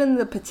there's even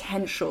the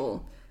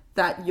potential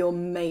that you're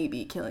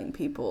maybe killing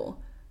people,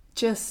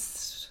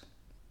 just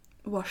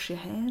wash your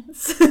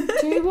hands.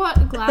 Do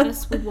what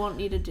Gladys would want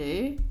you to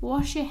do.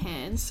 Wash your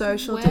hands.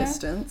 Social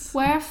distance.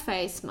 Wear a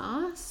face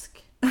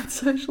mask.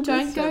 Social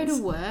Don't distance. go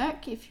to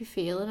work if you're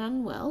feeling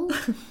unwell.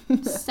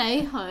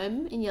 Stay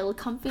home in your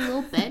comfy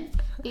little bed.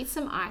 Eat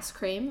some ice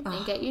cream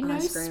and get your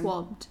nose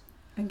swabbed.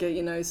 And get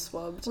your nose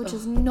swabbed. Which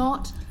is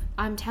not,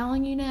 I'm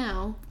telling you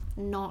now,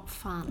 not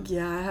fun.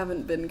 Yeah, I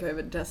haven't been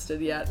COVID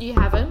tested yet. You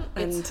haven't?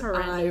 And it's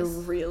horrendous. I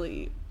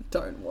really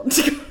don't want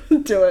to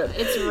do it.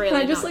 It's really Can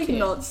I just, not cute.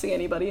 not see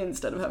anybody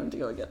instead of having to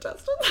go and get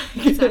tested?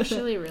 It's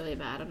actually really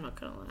bad, I'm not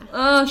gonna lie.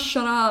 Oh,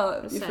 shut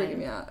up. You're freaking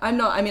me out. I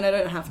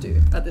don't have to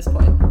at this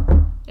point.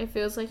 It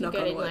feels like you're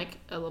getting, like,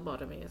 a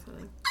lobotomy or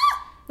something.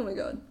 Oh my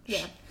god.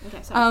 Yeah.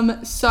 Okay,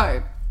 sorry.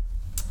 So,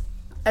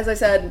 as I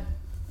said,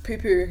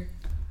 poo-poo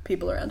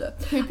people around her.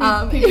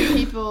 Poo-poo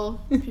people.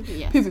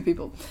 Yes. Poo-poo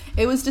people.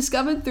 It was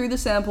discovered through the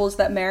samples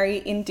that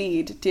Mary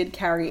indeed did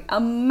carry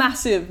a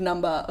massive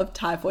number of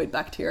typhoid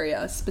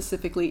bacteria,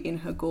 specifically in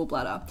her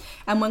gallbladder.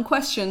 And when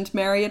questioned,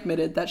 Mary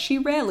admitted that she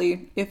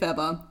rarely, if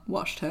ever,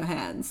 washed her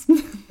hands.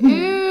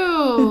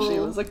 Ew. She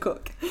was a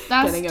cook.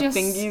 That's getting her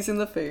fingies in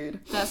the food.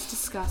 That's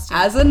disgusting.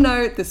 As a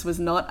note, this was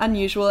not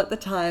unusual at the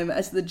time,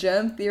 as the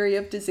germ theory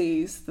of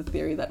disease, the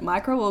theory that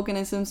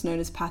microorganisms known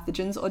as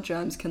pathogens or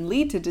germs can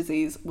lead to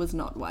disease, was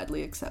not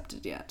widely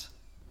accepted yet.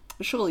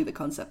 Surely the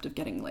concept of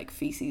getting, like,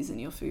 feces in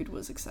your food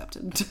was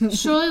accepted.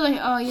 Surely, like,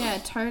 oh yeah,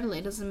 totally.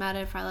 It doesn't matter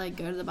if I, like,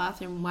 go to the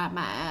bathroom and wipe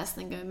my ass,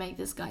 then go make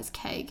this guy's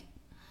cake.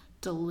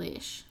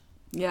 Delish.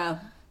 Yeah.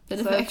 Bit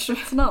of extra.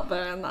 It's not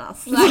very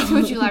nice.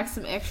 Would you like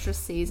some extra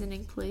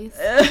seasoning, please?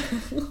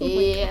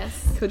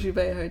 Yes. Could you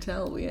Bay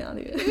Hotel? We out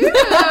here.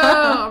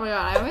 Oh my god,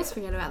 I always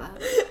forget about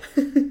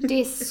that.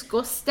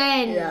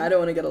 Disgusting. Yeah, I don't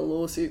want to get a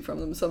lawsuit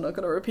from them, so I'm not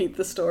going to repeat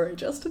the story.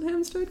 Justin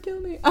Hems, don't kill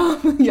me.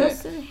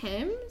 Justin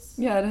Hems?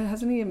 Yeah,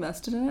 hasn't he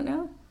invested in it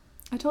now?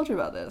 I told you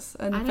about this.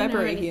 In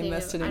February, he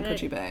invested in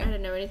Coogee Bay. I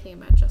don't know anything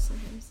about Justin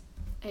Hems.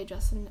 Hey,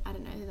 Justin, I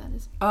don't know who that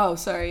is. Oh,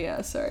 sorry.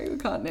 Yeah, sorry. We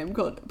can't name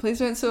call. Please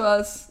don't sue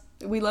us.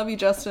 We love you,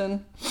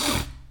 Justin.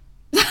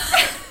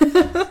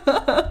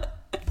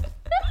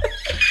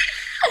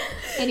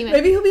 Anyway.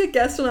 Maybe he'll be a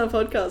guest on our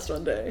podcast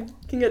one day.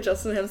 Can get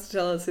Justin Hems to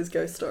tell us his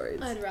ghost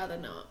stories. I'd rather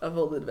not. Of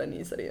all the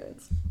venues that he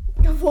owns.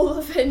 Of all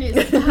the venues.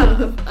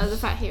 The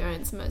fact he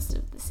owns most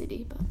of the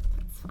city, but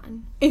that's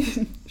fine.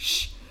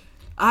 Shh.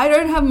 I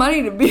don't have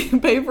money to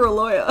pay for a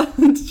lawyer.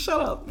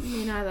 Shut up.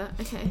 Me neither.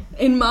 Okay.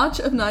 In March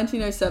of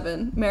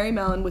 1907, Mary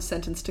Mallon was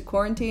sentenced to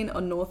quarantine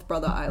on North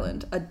Brother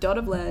Island, a dot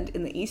of land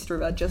in the East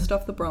River just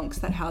off the Bronx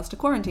that housed a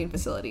quarantine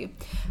facility.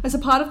 As a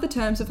part of the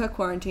terms of her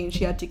quarantine,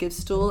 she had to give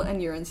stool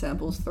and urine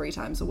samples 3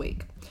 times a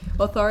week.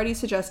 Authorities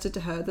suggested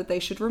to her that they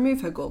should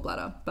remove her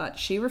gallbladder, but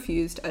she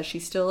refused, as she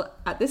still,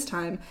 at this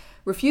time,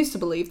 refused to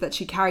believe that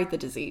she carried the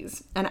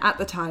disease. And at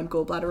the time,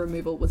 gallbladder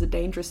removal was a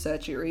dangerous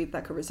surgery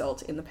that could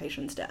result in the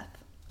patient's death.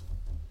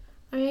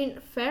 I mean,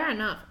 fair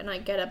enough, and I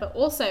get it, but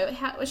also,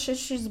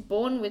 she's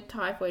born with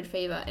typhoid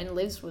fever and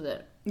lives with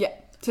it. Yeah,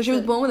 so she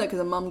was born with it because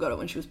her mum got it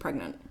when she was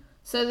pregnant.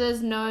 So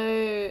there's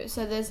no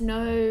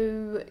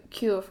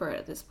cure for it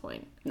at this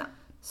point. No.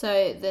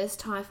 So there's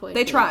typhoid.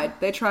 They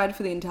tried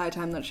for the entire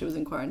time that she was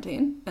in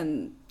quarantine,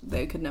 and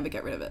they could never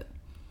get rid of it.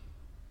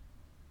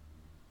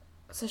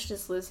 So she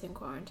just lives in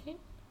quarantine?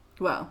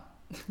 Well,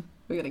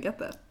 we're gonna get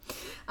there.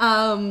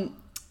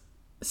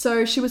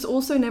 So she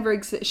also never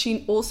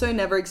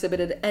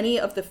exhibited any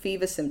of the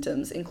fever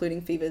symptoms,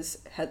 including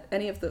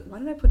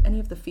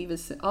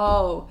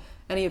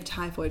any of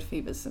typhoid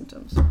fever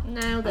symptoms.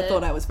 Nailed it. I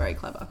thought I was very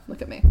clever.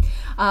 Look at me.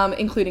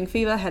 Including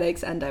fever,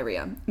 headaches, and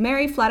diarrhea.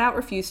 Mary flat out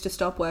refused to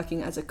stop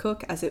working as a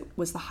cook, as it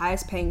was the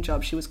highest paying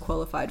job she was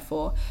qualified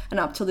for, and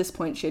up till this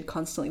point she had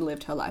constantly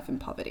lived her life in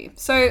poverty.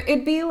 So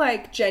it'd be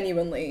like,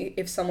 genuinely,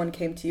 if someone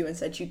came to you and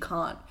said you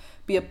can't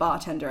be a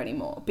bartender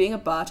anymore. Being a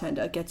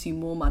bartender gets you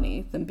more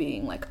money than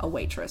being like a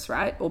waitress,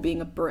 right? Or being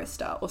a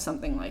barista or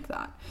something like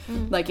that.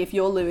 Like if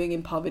you're living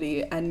in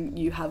poverty and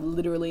you have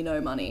literally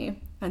no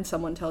money and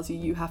someone tells you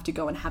you have to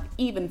go and have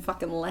even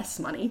fucking less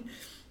money.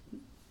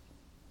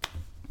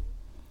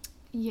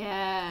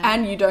 Yeah.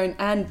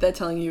 And they're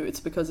telling you it's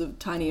because of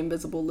tiny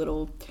invisible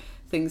little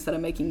things that are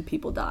making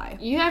people die.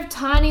 You have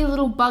tiny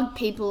little bug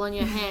people on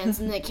your hands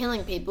and they're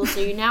killing people, so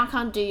you now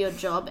can't do your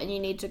job and you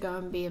need to go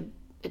and be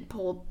a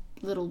poor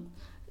little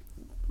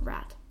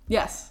rat.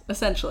 Yes,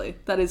 essentially.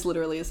 That is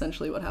literally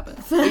essentially what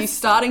happened. Are you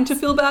starting to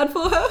feel bad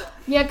for her?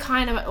 Yeah,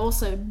 kind of.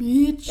 Also,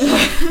 bitch.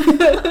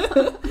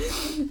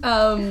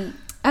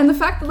 And the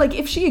fact that, like,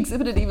 if she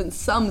exhibited even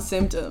some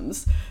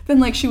symptoms, then,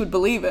 like, she would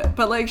believe it.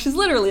 But, like, she's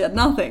literally at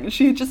nothing.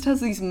 She just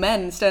has these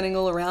men standing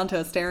all around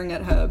her, staring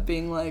at her,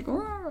 being like,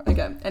 "Rawr."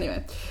 Okay,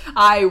 anyway.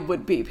 I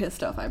would be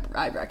pissed off,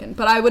 I reckon.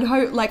 But I would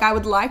I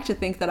would like to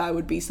think that I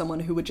would be someone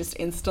who would just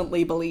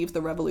instantly believe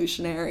the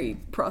revolutionary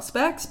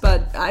prospects,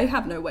 but I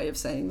have no way of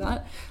saying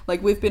that.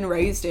 Like, we've been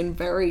raised in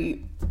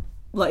very,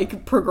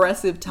 like,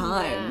 progressive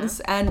times,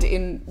 and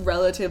in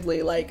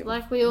relatively, like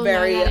we all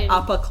very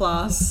upper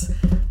class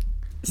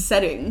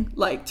setting,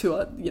 like, to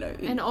a, you know,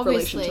 in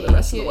relation to the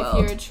rest of the world.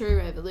 If you're a true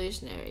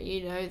revolutionary,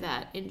 you know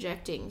that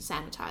injecting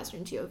sanitizer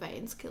into your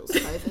veins kills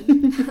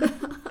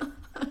COVID.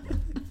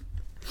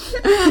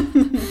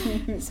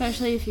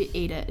 Especially if you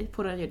eat it. You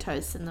put it on your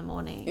toast in the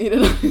morning. Eat it.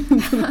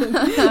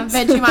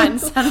 Vegemite and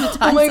sanitizer.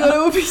 Oh my god, it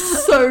would be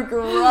so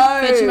gross.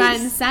 Vegemite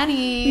and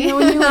Sanny. You know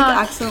when you like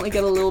accidentally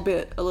get a little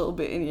bit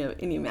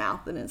in your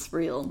mouth and it's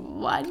real.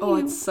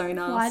 It's so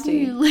nasty. Why do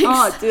you lick?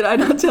 Oh, did I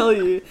not tell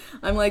you?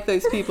 I'm like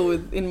those people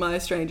in my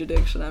strange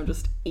addiction. I'm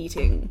just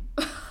eating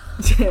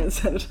hand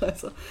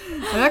sanitizer.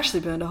 I've actually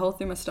burned a hole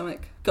through my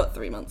stomach. Got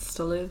 3 months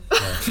to live.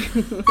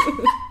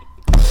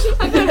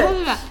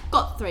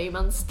 Got 3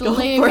 months to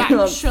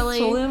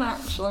live,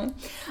 actually.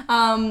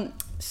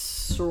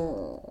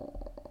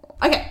 So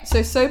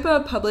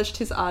Soper published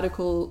his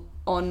article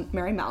on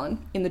Mary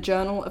Mallon in the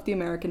Journal of the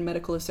American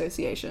Medical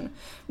Association,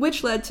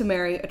 which led to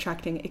Mary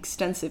attracting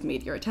extensive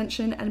media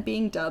attention and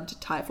being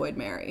dubbed Typhoid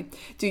Mary.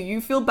 Do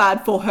you feel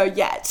bad for her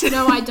yet?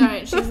 No, I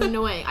don't. She's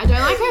annoying. I don't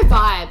like her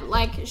vibe.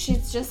 Like,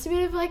 she's just a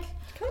bit of like...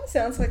 Kind of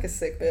sounds like a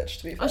sick bitch,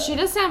 to be fair. Oh, she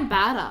does sound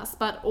badass,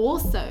 but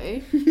also,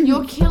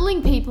 you're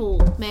killing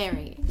people,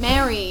 Mary.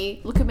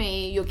 Mary, look at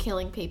me, you're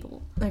killing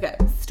people. Okay.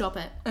 Stop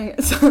it. Okay,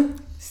 so...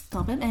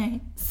 Stop it, Mary.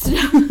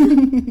 Stop.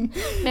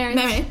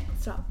 Mary.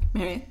 Stop.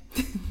 Mary.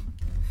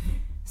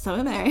 Stop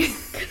it, Mary.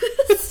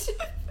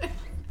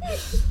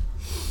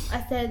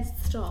 I said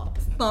stop.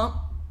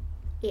 Stop.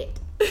 It.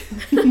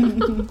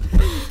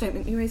 Don't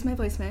make me raise my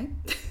voice, Mary.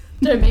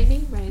 Don't make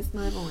me raise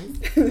my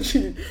voice.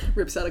 She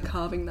rips out a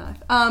carving knife.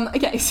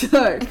 Okay,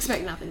 so...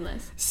 Expect nothing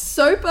less.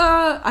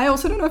 Soper... I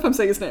also don't know if I'm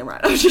saying his name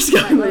right. I was just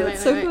going wait.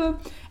 Soper.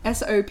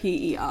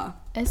 S-O-P-E-R.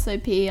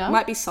 S-O-P-E-R?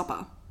 Might be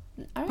Soper.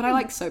 But I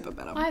like Soper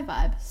better. I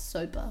vibe.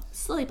 Soper.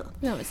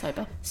 No, it's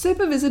Soper.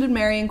 Soper visited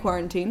Mary in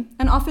quarantine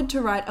and offered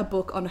to write a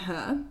book on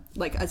her,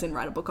 like as in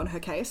write a book on her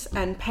case,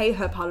 and pay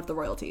her part of the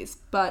royalties.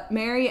 But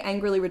Mary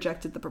angrily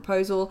rejected the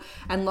proposal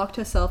and locked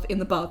herself in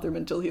the bathroom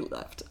until he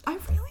left. I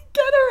really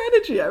get her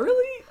energy.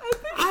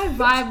 I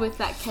vibe with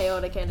that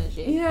chaotic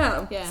energy.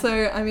 Yeah.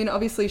 So, I mean,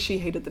 obviously she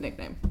hated the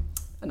nickname.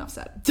 Enough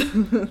said.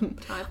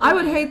 I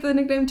would hate the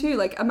nickname too.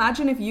 Like,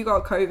 imagine if you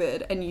got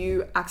COVID and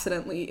you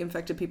accidentally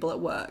infected people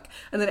at work,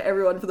 and then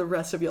everyone for the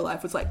rest of your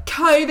life was like,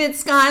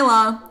 COVID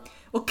Skylar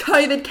or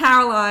COVID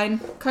Caroline.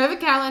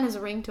 COVID Caroline has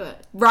a ring to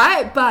it.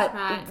 Right? But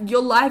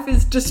your life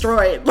is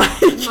destroyed.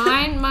 Like,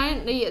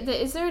 mine,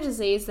 is there a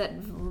disease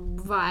that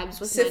vibes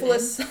with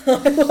syphilis? Jesus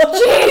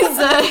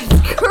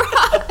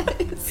Christ.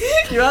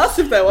 You asked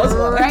if there was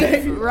one.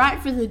 Right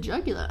for the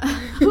jugular.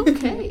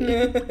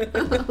 Okay. I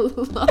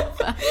love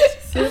that.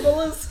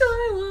 Syphilis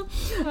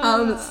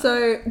Skylar.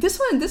 So this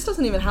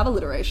doesn't even have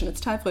alliteration.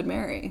 It's Typhoid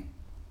Mary.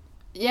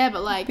 Yeah,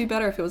 but like... It'd be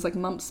better if it was like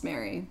Mumps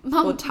Mary.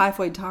 Or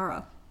Typhoid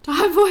Tara.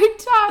 Typhoid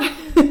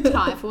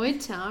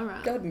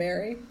Tara. God,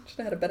 Mary. Should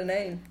have had a better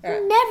name.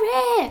 Right.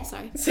 Mary!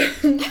 Sorry.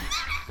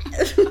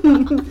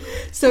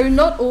 So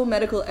not all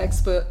medical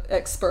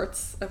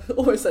experts... I've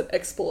always said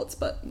exports,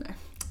 but no.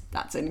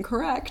 That's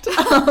incorrect.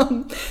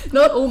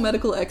 Not all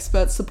medical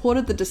experts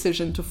supported the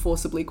decision to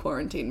forcibly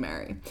quarantine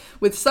Mary,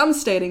 with some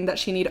stating that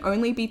she need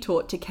only be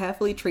taught to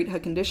carefully treat her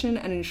condition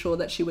and ensure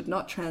that she would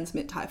not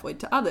transmit typhoid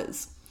to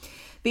others.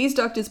 These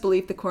doctors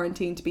believed the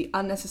quarantine to be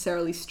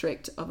unnecessarily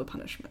strict of a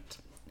punishment.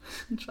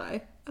 which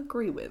I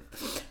agree with.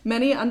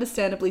 Mary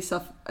understandably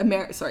suffered a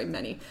mental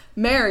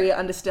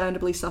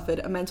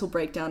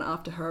breakdown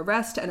after her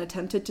arrest and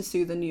attempted to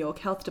sue the New York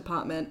Health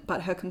Department,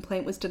 but her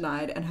complaint was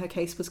denied and her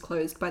case was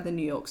closed by the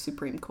New York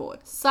Supreme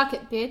Court. Suck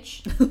it,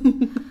 bitch.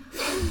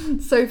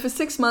 So for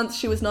 6 months,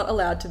 she was not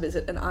allowed to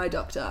visit an eye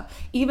doctor,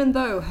 even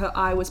though her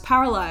eye was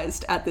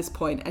paralyzed at this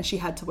point and she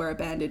had to wear a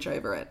bandage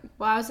over it.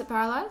 Why was it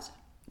paralyzed?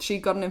 She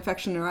got an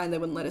infection in her eye and they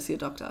wouldn't let her see a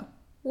doctor.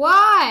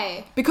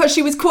 Why? Because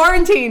she was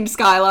quarantined,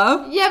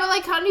 Skylar. Yeah, but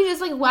like, can't you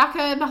just like whack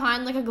her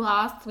behind like a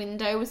glass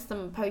window with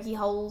some pokey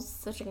holes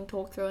so she can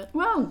talk through it?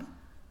 Well,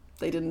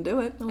 they didn't do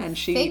it, and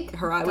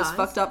her eye was guys.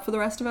 fucked up for the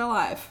rest of her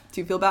life.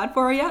 Do you feel bad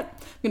for her yet?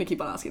 I'm gonna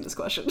keep on asking this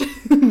question.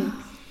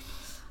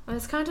 I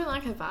just kind of don't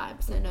like her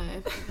vibe, so no.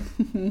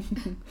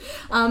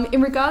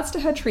 In regards to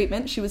her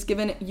treatment, she was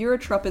given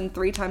Urotropin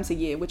 3 times a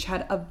year, which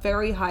had a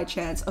very high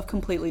chance of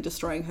completely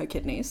destroying her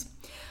kidneys.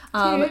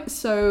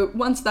 So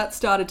once that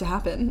started to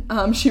happen,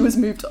 she was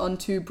moved on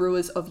to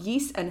brewers of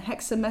yeast and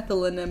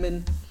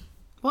hexamethylamine.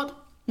 What?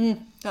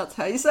 That's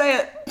how you say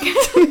it.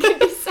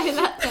 Can you say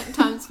that 10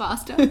 times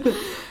faster?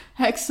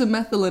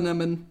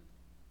 Hexamethylamine.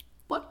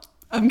 What?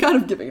 I'm kind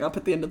of giving up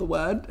at the end of the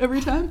word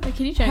every time. Oh,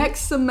 can you change it?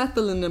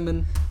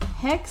 Hexamethylamine.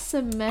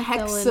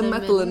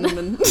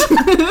 Hexamethylamine.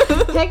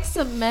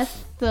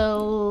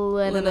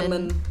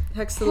 Hexamethylamine.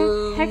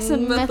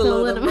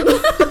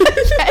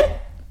 Hexamethylamine.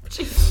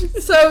 Okay.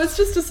 So it was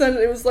just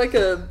it was like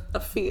a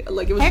food,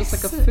 like it was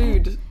just like a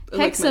food.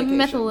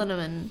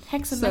 Hexamethylamine.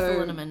 So,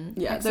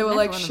 yeah, they were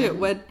like, shit,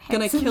 we're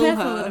gonna kill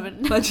her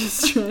by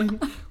just trying.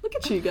 Look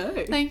at you go.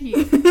 Thank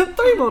you.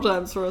 3 more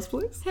times for us,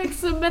 please.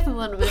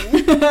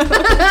 Hexamethylamine.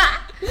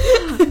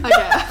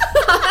 Okay.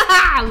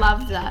 I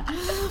loved that.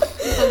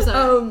 I'm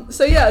sorry.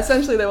 So yeah,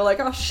 essentially they were like,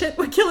 oh shit,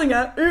 we're killing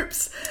her.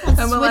 Oops.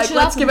 And we're like,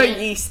 let's give her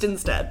yeast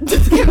instead.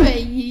 Give her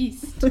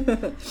yeast.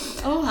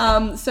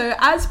 Oh. So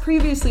as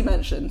previously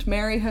mentioned,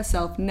 Mary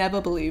herself never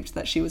believed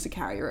that she was a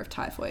carrier of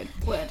typhoid.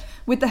 Word.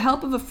 With the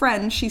help of a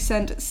friend, she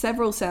sent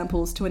several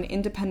samples to an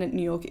independent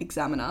New York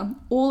examiner,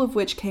 all of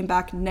which came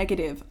back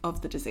negative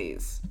of the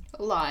disease.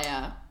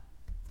 Liar.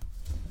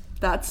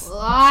 That's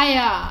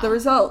Liar. the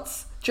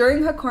results.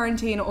 During her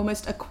quarantine,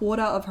 almost a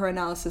quarter of her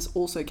analysis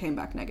also came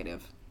back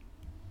negative.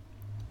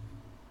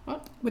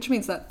 What? Which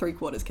means that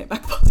 3/4 came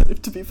back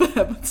positive, to be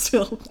fair, but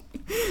still,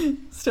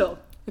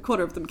 a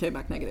quarter of them came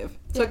back negative.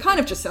 So it kind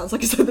of just sounds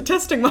like as though the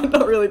testing might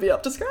not really be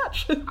up to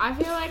scratch. I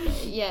feel like,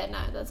 yeah, no,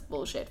 that's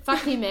bullshit.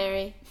 Fuck you,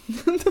 Mary.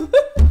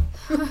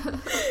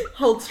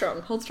 Hold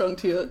strong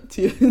to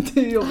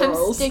your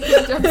morals. I'm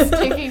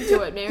sticking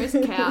to it. Mary's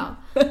a cow.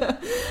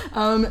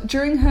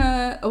 During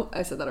her... Oh,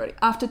 I said that already.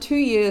 After 2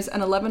 years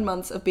and 11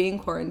 months of being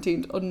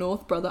quarantined on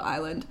North Brother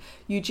Island,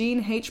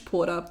 Eugene H.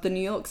 Porter, the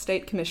New York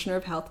State Commissioner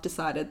of Health,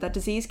 decided that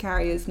disease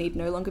carriers need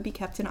no longer be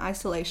kept in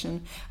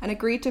isolation and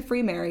agreed to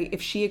free Mary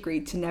if she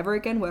agreed to never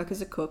again work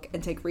as a cook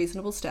and take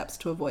reasonable steps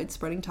to avoid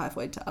spreading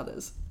typhoid to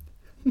others.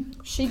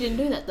 She didn't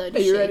do that though, did Are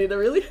you she? ready to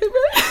really hear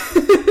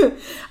it?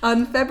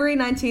 On February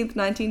 19th,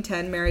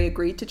 1910, Mary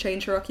agreed to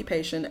change her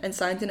occupation and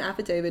signed an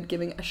affidavit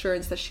giving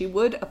assurance that she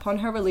would, upon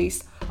her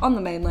release on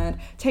the mainland,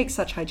 take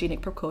such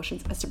hygienic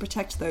precautions as to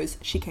protect those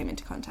she came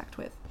into contact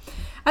with.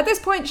 At this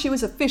point, she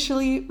was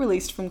officially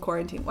released from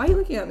quarantine. Why are you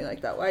looking at me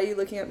like that? Why are you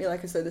looking at me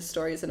like as though this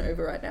story isn't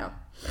over right now?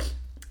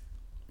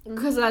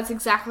 Because that's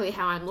exactly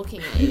how I'm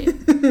looking at you.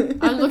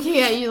 I'm looking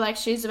at you like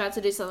she's about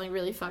to do something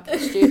really fucking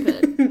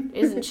stupid,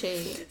 isn't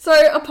she? So,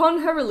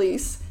 upon her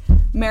release,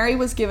 Mary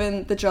was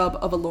given the job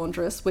of a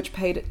laundress, which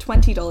paid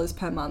 $20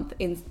 per month.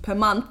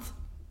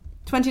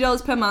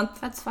 $20 per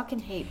month. That's fucking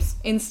heaps.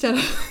 Instead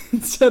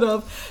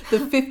of the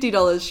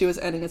 $50 she was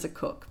earning as a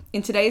cook.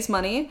 In today's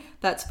money,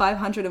 that's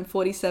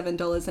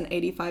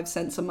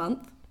 $547.85 a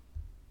month,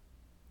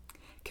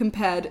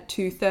 compared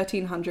to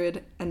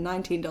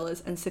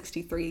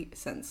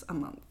 $1,319.63 a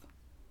month.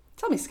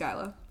 Tell me,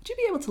 Skylar, would you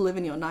be able to live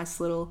in your nice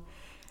little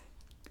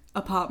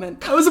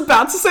apartment? I was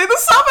about to say the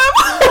suburb!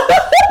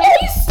 Can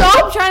you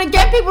stop trying to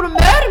get people to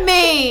murder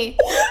me?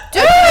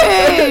 Dude!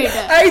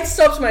 I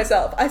stopped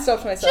myself.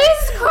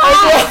 Jesus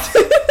Christ! Do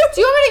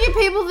you want me to give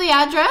people the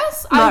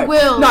address? No, I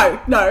will. No.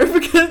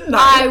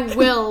 I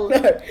will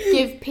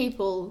give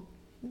people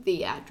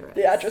the address.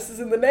 The address is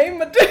in the name,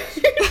 but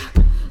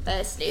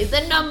First need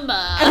the number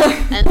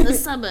and the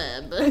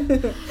suburb.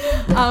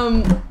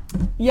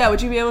 Yeah,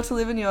 would you be able to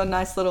live in your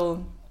nice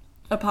little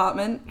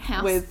apartment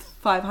House with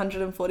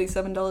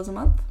 $547 a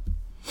month?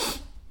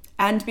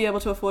 And be able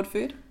to afford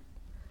food?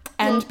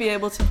 And be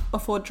able to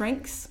afford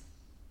drinks?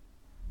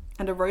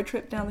 And a road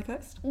trip down the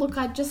coast? Look,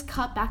 I'd just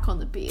cut back on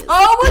the beers.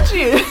 Oh, would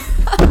you?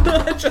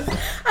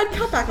 I'd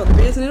cut back on the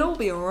beers and it'll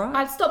be alright.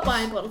 I'd stop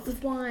buying bottles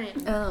of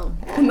wine. Oh.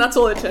 And that's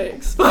all it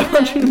takes.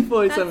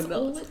 $547. That's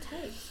all it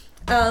takes.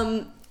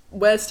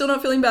 We're still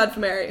not feeling bad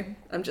for Mary.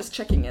 I'm just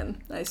checking in.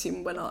 I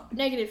assume we're not.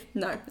 Negative.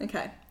 No,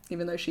 okay.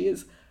 Even though she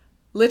is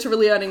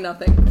literally earning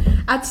nothing.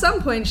 At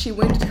some point, she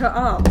wounded her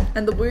arm,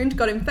 and the wound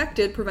got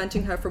infected,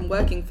 preventing her from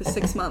working for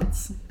 6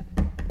 months.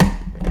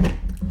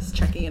 Just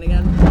checking in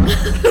again.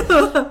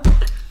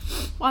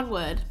 One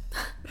word.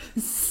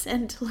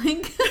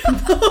 Centrelink.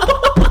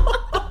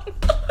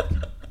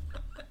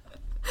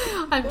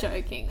 I'm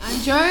joking.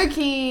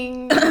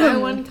 No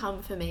one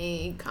come for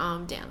me.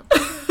 Calm down.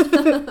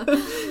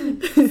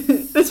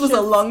 This was a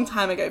long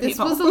time ago,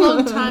 people. This was a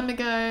long time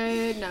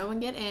ago. No one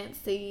get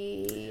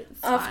antsy.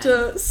 It's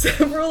After fine.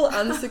 several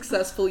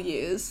unsuccessful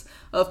years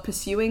of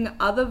pursuing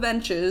other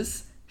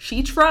ventures,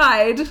 she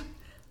tried,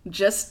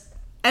 just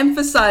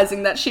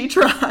emphasizing that she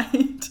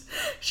tried,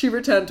 she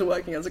returned to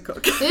working as a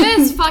cook.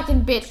 This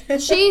fucking bitch.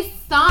 She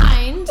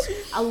signed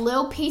a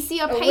little piece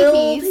of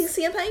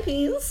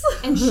papers.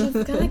 And she's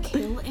gonna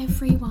kill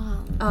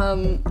everyone.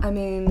 I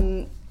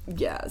mean,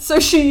 yeah.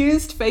 So she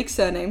used fake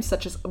surnames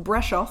such as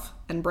Breshoff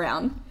and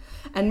Brown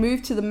and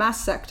moved to the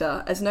mass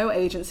sector as no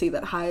agency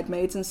that hired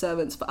maids and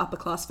servants for upper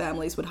class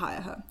families would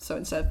hire her. So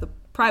instead of the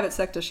private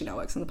sector, she now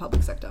works in the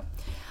public sector.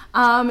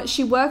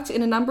 She worked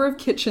in a number of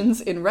kitchens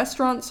in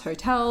restaurants,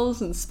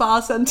 hotels, and spa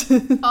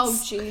centres. Oh,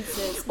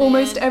 Jesus, man.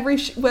 Almost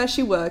everywhere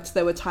she worked,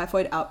 there were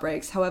typhoid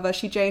outbreaks. However,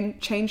 she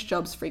changed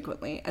jobs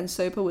frequently, and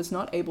SOPA was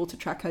not able to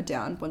track her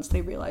down once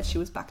they realised she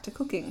was back to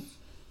cooking.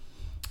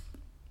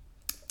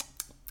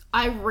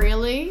 I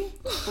really,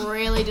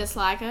 really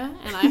dislike her,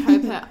 and I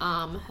hope her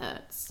arm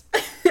hurts.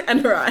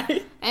 And her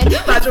eye. And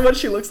Imagine what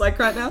she looks like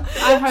right now.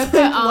 I hope her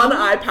arm... One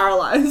eye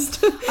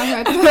paralysed. I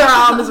hope her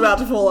arm is about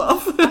to fall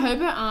off. I hope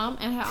her arm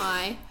and her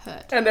eye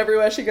hurt. And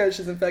everywhere she goes,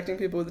 she's infecting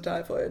people with the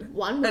typhoid.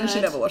 One word. And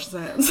she never washes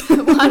her hands.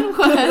 One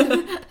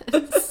word.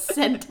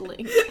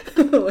 Centrelink.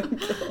 Oh my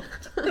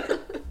god.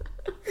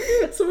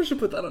 Someone should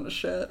put that on a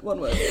shirt. One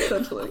word.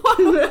 Centrelink.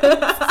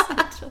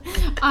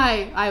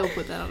 I will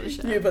put that on a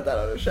shirt. You put that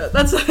on a shirt.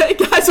 That's it,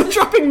 guys. We're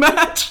dropping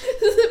merch.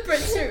 This is a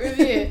Prince Street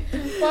review.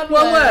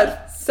 One word.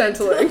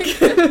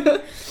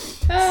 Centrelink.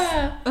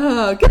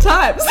 Oh, good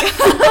times.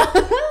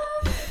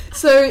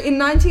 So in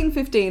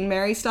 1915,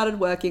 Mary started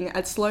working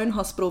at Sloan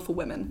Hospital for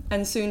Women,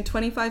 and soon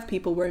 25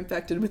 people were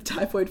infected with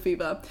typhoid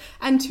fever,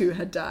 and 2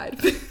 had died.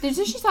 Did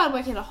she start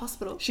working at a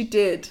hospital? She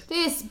did.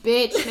 This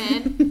bitch,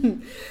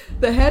 man.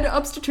 The head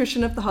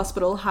obstetrician of the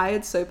hospital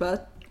hired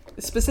SOPA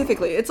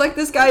specifically. It's like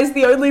this guy is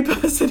the only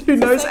person who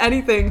knows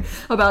anything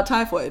about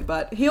typhoid,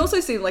 but he also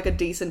seemed like a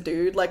decent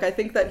dude. Like, I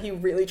think that he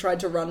really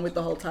tried to run with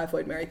the whole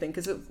Typhoid Mary thing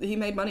because he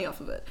made money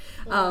off of it.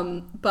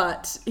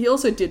 But he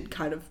also did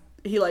kind of,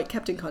 he like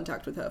kept in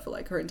contact with her for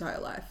like her entire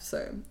life.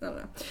 So I don't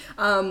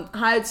know.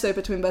 Hired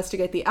SOPA to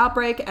investigate the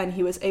outbreak, and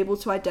he was able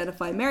to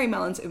identify Mary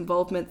Mellon's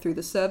involvement through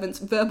the servants'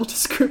 verbal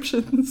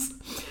descriptions.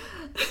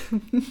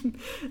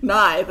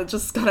 That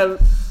just kind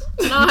of...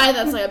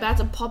 that's like about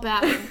to pop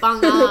out and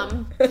bung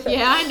arm.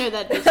 Yeah, I know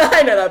that bitch.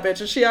 I know that bitch.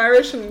 Is she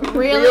Irish and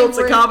wields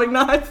a carving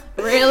knife?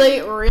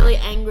 Really, really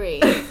angry.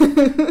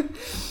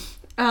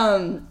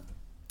 And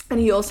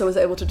he also was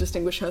able to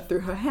distinguish her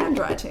through her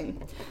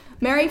handwriting.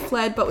 Mary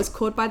fled but was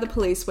caught by the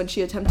police when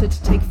she attempted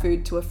to take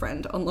food to a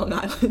friend on Long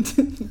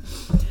Island.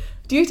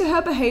 Due to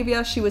her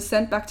behaviour, she was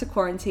sent back to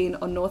quarantine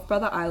on North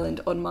Brother Island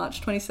on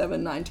March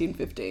 27,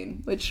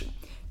 1915, which,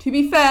 to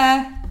be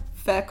fair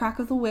crack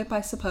of the whip,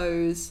 I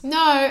suppose.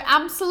 No,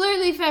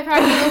 absolutely fair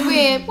crack of the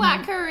whip.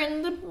 Whack her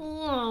in the...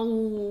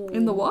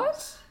 In the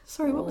what?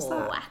 Sorry, what was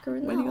that? Whack her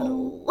in the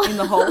hole. In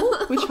the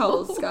hole? Which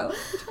hole, Skylar?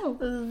 Which hole?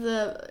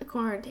 The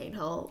quarantine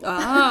hole.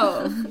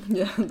 Oh,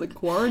 yeah, the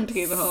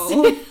quarantine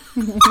hole.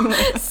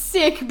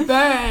 Sick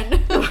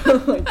burn.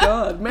 Oh my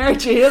god. Mary,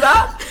 did you hear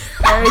that?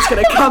 Mary's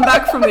gonna come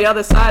back from the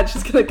other side.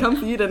 She's gonna come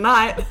for you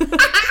tonight.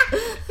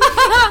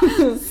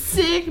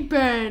 Sick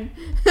burn.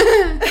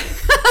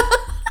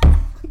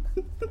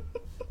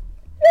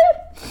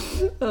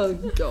 Oh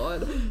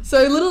god.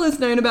 So little is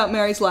known about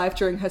Mary's life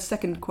during her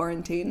second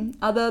quarantine,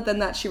 other than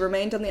that she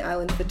remained on the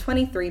island for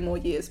 23 more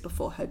years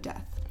before her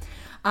death.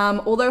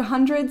 Although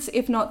hundreds,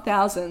 if not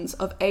thousands,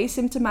 of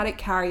asymptomatic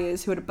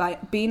carriers who had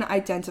been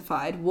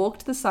identified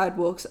walked the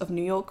sidewalks of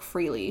New York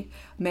freely,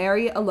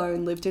 Mary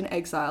alone lived in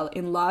exile,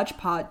 in large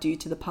part due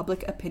to the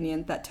public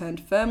opinion that turned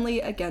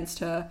firmly against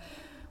her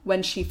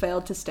when she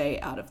failed to stay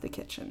out of the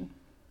kitchen.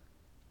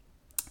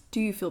 Do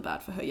you feel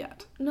bad for her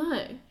yet?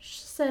 No, she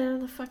stayed out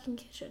of the fucking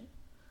kitchen.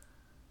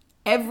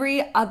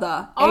 Every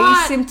other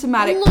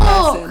asymptomatic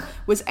person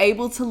was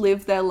able to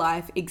live their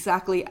life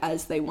exactly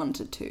as they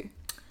wanted to.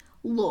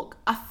 Look,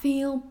 I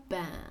feel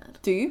bad.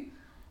 Do you?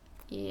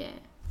 Yeah.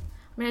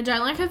 I mean, I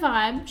don't like her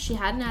vibe. She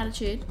had an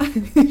attitude.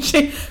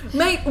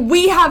 Mate,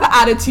 we have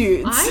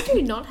attitudes. I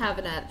do not have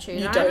an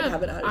attitude. You don't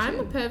have an attitude. I'm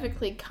a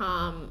perfectly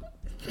calm,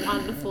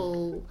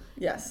 wonderful...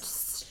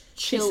 Yes.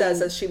 Chill. She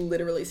says as she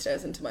literally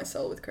stares into my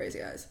soul with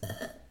crazy eyes.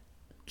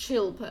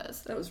 Chill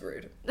person. That was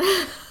rude.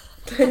 I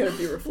hope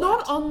you reflect.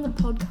 Not on the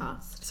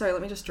podcast. Sorry,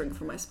 let me just drink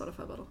from my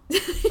Spotify bottle.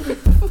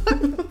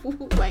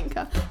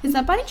 Wanker. Is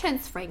that by any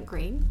chance Frank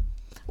Green?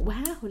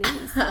 Wow, it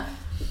is.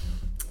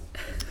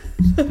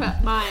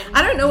 But mine.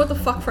 I don't know what the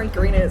fuck Frank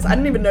Green is. I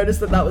didn't even notice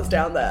that was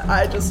down there.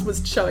 I just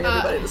was showing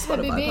everybody the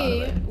Spotify part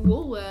of it.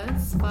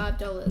 Woolworths,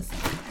 $5.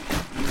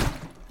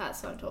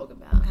 That's what I'm talking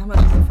about. How much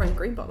is a Frank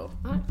Green bottle?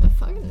 How much a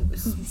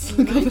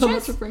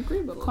Frank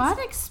Green bottle? Quite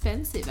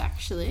expensive,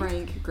 actually.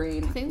 Frank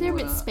Green. I think they're a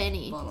bit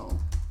spenny. Bottle.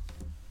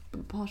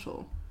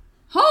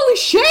 Holy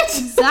shit!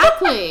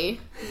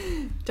 Exactly.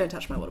 Don't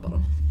touch my water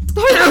bottle.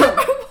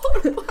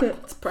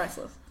 It's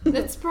priceless.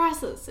 It's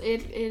priceless.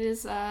 It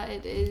is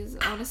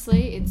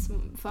honestly, it's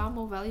far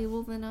more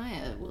valuable than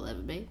I will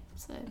ever be.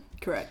 So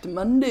correct,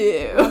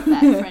 Monday. Love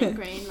that, friend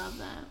Green. Love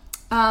that.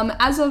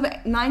 As of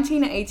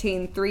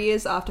 1918, 3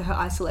 years after her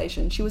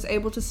isolation, she was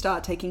able to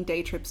start taking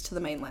day trips to the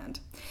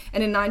mainland.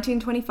 And in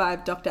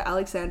 1925, Dr.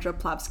 Alexandra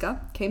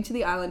Plavska came to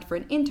the island for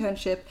an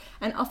internship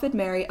and offered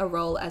Mary a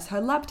role as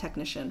her lab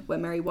technician, where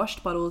Mary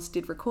washed bottles,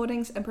 did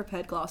recordings, and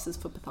prepared glasses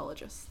for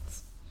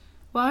pathologists.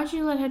 Why would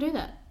you let her do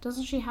that?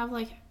 Doesn't she have,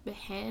 like, a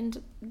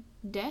hand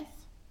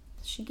death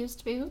she gives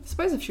to people? I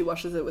suppose if she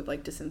washes it with,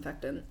 like,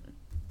 disinfectant.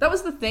 That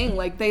was the thing.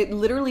 Like,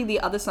 the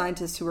other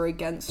scientists who were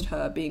against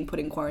her being put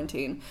in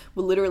quarantine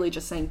were literally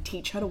just saying,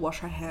 teach her to wash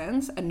her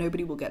hands and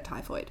nobody will get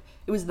typhoid.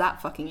 It was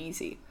that fucking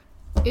easy.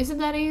 Is it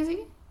that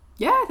easy?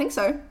 Yeah, I think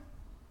so.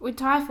 With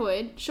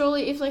typhoid,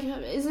 surely if, like,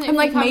 isn't it... And,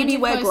 like, maybe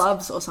wear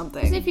gloves or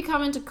something. Isn't it if you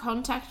come into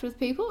contact with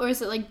people, or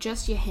is it, like,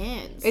 just your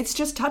hands? It's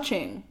just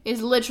touching.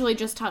 It's literally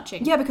just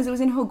touching. Yeah, because it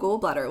was in her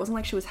gallbladder. It wasn't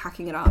like she was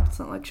hacking it up. It's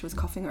not like she was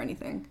coughing or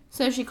anything.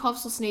 So if she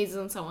coughs or sneezes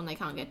on someone, they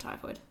can't get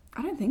typhoid?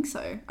 I don't think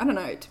so. I don't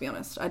know, to be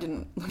honest. I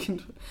didn't look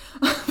into it.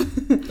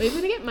 We're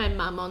going to get my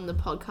mum on the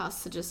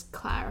podcast to just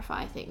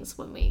clarify things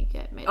when we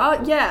get made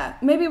up. Yeah.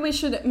 Maybe we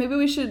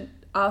should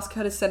ask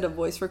her to send a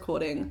voice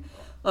recording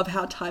of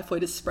how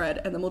typhoid is spread,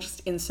 and then we'll just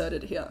insert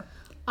it here.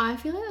 I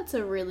feel like that's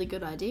a really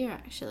good idea,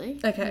 actually.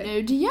 Okay.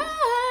 No,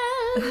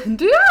 Deanne!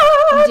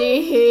 Deanne!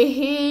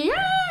 Deanne!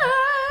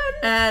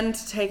 And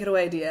take it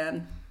away,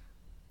 Deanne.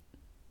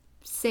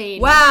 Scene.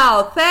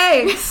 Wow,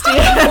 thanks,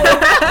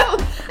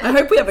 Deanne. I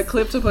hope we have a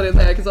clip to put in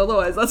there, because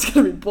otherwise that's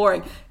going to be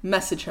boring.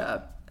 Message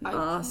her and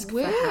ask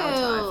for how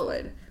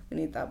typhoid. We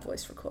need that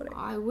voice recording.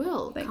 I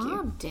will. Thank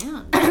Calm you.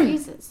 down.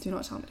 Jesus. Do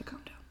not tell me to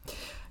calm down.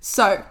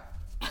 So...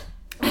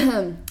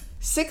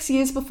 6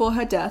 years before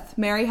her death,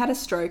 Mary had a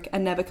stroke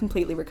and never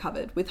completely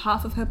recovered, with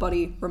half of her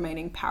body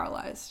remaining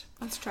paralysed.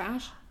 That's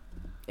trash.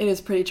 It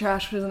is pretty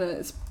trash, isn't it?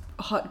 It's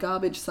hot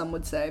garbage, some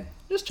would say.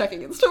 Just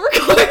checking it's still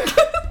recording.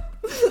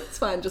 It's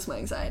fine, just my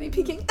anxiety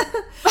peaking.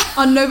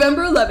 On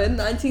November 11,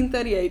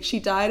 1938, she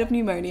died of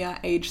pneumonia,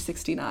 age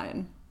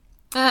 69.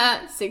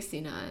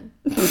 69.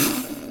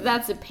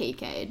 That's a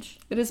peak age.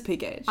 It is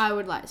peak age. I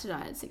would like to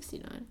die at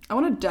 69. I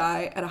want to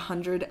die at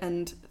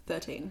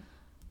 113.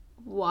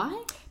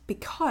 Why?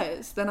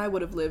 Because then I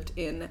would have lived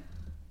in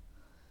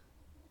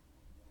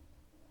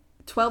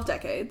 12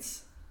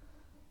 decades,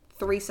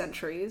 3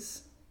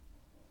 centuries,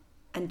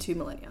 and 2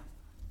 millennia.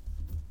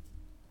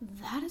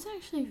 That is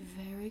actually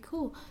very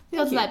cool. The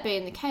odds of that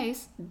being the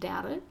case,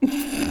 doubt it.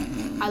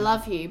 I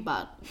love you,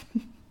 but...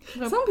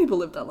 Some people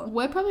live that long.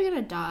 We're probably going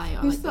to die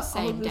on like the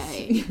same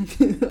day.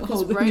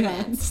 Because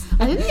romance.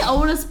 I think the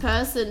oldest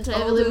person to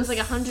ever live was like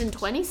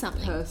 120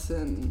 something.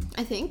 Person.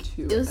 I think.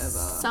 It was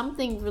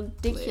something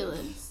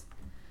ridiculous.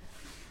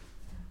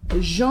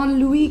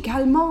 Jean-Louis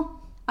Calment.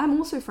 I'm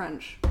also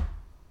French.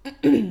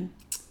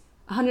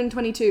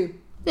 122.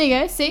 There you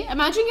go. See?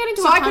 Imagine getting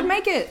to I could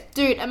make it.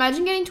 Dude,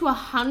 imagine getting to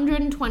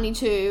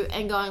 122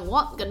 and going,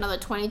 what? Got another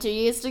 22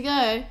 years to go.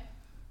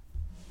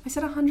 I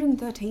said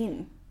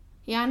 113.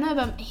 Yeah, I know,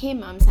 but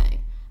him, I'm saying.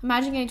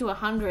 Imagine getting to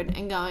 100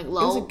 and going,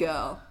 lol. It was a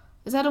girl.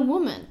 Is that a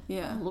woman?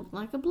 Yeah. Looked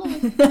like a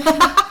bloke.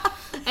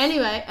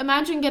 Anyway,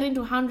 imagine getting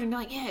to 100 and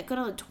going, yeah, got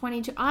another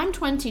 22. I'm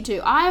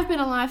 22. I have been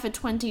alive for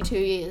 22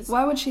 years.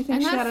 Why would she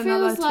think and she had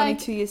another 22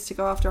 like, years to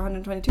go after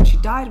 122? She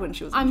died when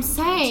she was I'm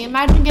saying,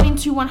 imagine getting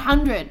to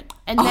 100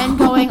 and then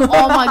going,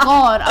 oh my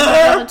god, I've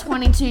got another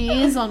 22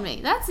 years on me.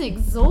 That's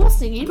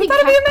exhausting. But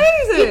that'd be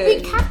amazing.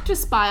 You'd be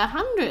cactus by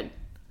 100.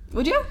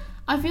 Would you?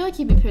 I feel like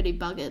you'd be pretty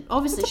buggered.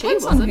 Obviously, she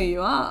wasn't. Depends on who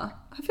you are.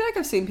 I feel like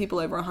I've seen people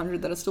over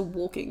 100 that are still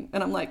walking,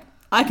 and I'm like,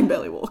 I can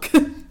barely walk.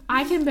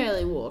 I can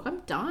barely walk. I'm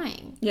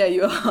dying. Yeah,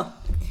 you are.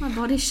 My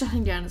body's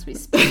shutting down as we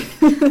speak.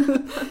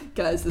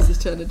 Guys, this has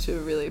turned into a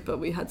really, but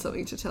we had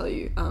something to tell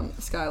you.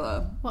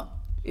 Skylar. What?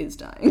 Is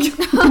dying.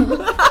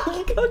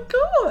 Oh,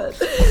 God.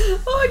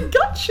 Oh, I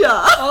gotcha.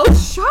 Oh,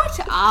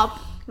 shut up.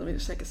 Let me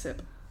just take a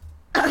sip.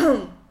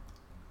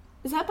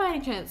 Is that by any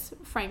chance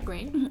Frank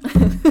Green?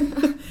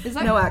 Is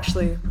that... No,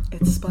 actually,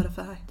 it's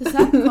Spotify. Does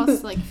that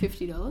cost like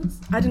 $50?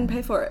 I didn't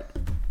pay for it.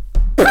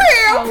 Pew!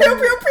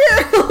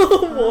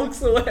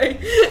 Walks away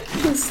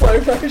in slow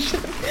motion.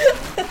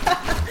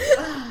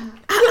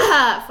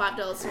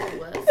 $5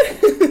 worth.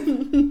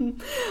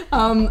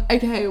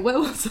 Okay, where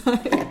was I?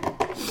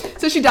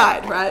 So she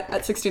died, right,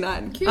 at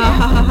 69.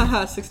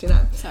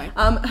 69. Sorry.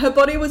 Her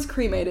body was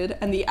cremated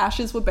and the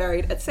ashes were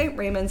buried at St.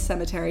 Raymond's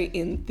Cemetery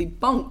in the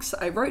Bronx.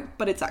 I wrote,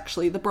 but it's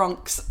actually the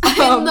Bronx.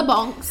 In the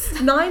Bronx.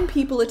 9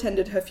 people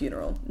attended her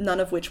funeral, none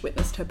of which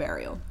witnessed her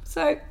burial.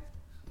 So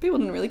people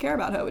didn't really care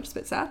about her, which is a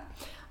bit sad.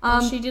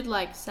 She did,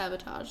 like,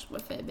 sabotage a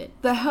fair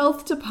bit. The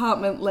health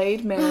department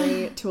laid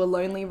Mary to a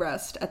lonely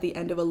rest at the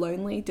end of a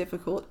lonely,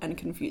 difficult, and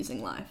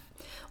confusing life.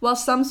 While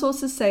some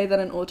sources say that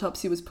an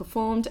autopsy was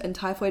performed and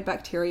typhoid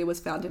bacteria was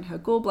found in her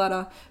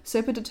gallbladder,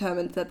 Soper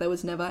determined that there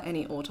was never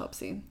any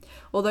autopsy.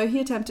 Although he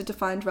attempted to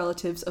find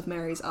relatives of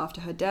Mary's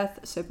after her death,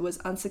 Soper was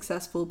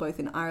unsuccessful both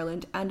in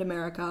Ireland and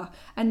America,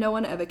 and no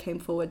one ever came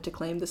forward to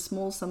claim the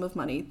small sum of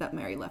money that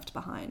Mary left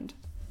behind.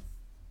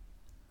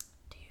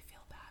 Do you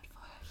feel bad for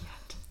her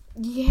yet?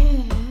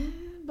 Yeah,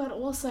 but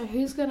also,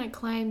 who's going to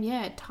claim,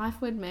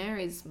 Typhoid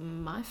Mary's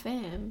my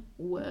fam?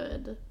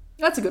 Word.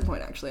 That's a good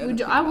point,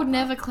 actually. I would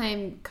never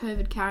claim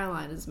COVID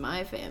Caroline as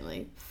my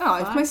family. Oh,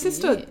 if my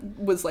sister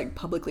was, like,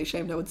 publicly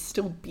shamed, I would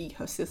still be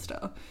her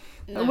sister.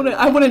 No.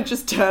 I wouldn't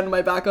just turn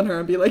my back on her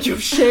and be like,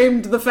 you've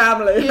shamed the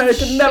family. I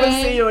can never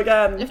see you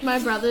again. If my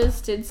brothers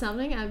did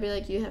something, I'd be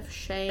like, you have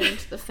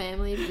shamed the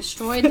family, you've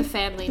destroyed the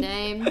family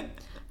name.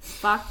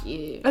 Fuck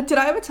you. Did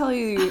I ever tell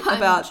you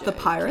about the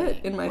pirate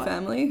in my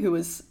family who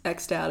was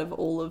X'd out of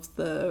all of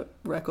the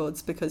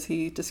records because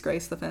he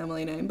disgraced the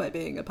family name by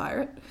being a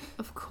pirate?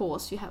 Of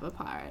course you have a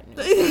pirate in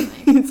your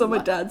family. It's on my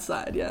dad's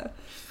side, yeah.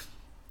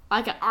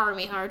 Like an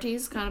Army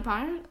Hearties kind of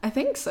pirate? I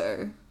think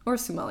so. Or a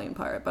Somalian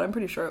pirate, but I'm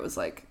pretty sure it was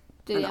like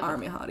an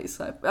Army Hearties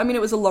type. I mean,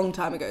 it was a long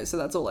time ago, so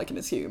that's all I can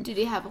assume. Did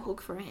he have a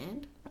hook for a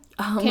hand?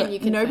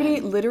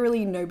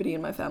 Literally nobody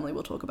in my family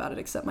will talk about it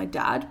except my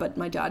dad, but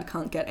my dad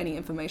can't get any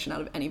information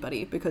out of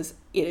anybody because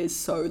it is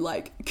so,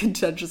 like,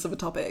 contentious of a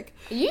topic.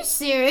 Are you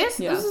serious?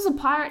 Yeah. This is a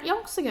pirate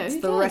yonks ago.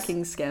 It's the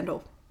wrecking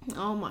scandal.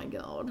 Oh my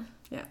god.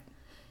 Yeah.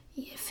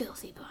 You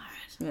filthy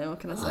pirate. Yeah, what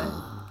can I say?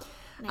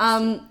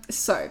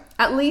 So,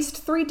 at least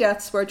 3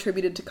 deaths were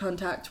attributed to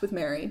contact with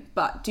Mary,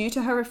 but due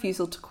to her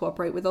refusal to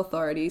cooperate with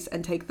authorities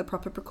and take the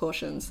proper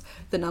precautions,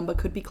 the number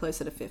could be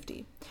closer to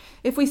 50.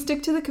 If we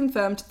stick to the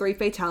confirmed 3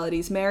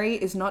 fatalities, Mary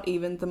is not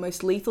even the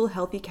most lethal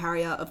healthy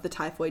carrier of the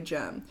typhoid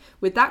germ,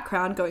 with that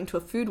crown going to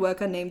a food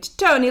worker named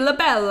Tony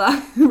LaBella,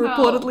 who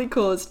reportedly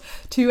caused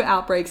 2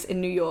 outbreaks in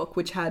New York,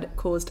 which had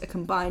caused a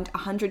combined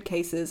 100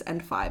 cases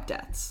and 5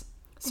 deaths.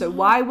 So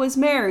why was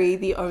Mary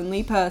the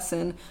only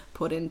person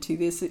put into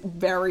this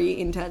very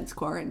intense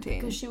quarantine?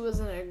 Because she was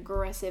an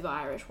aggressive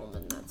Irish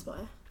woman, that's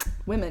why.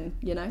 Women,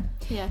 you know?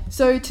 Yeah.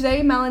 So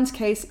today, Mallon's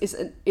case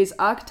is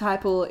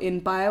archetypal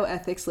in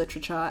bioethics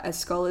literature as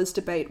scholars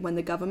debate when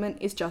the government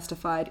is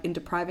justified in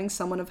depriving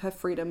someone of her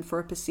freedom for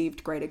a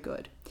perceived greater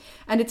good.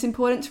 And it's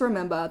important to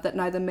remember that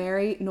neither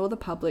Mary nor the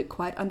public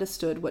quite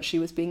understood what she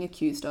was being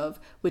accused of,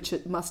 which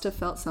it must have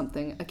felt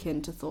something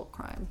akin to thought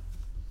crime.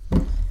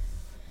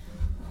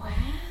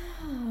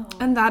 Wow.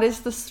 And that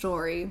is the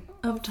story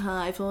of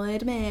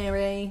Typhoid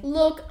Mary.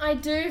 Look, I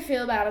do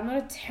feel bad. I'm not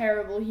a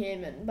terrible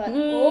human, but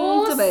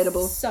also...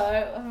 Debatable.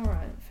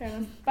 Alright, fair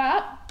enough.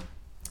 But,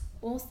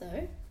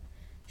 also,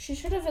 she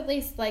should have at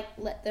least, like,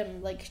 let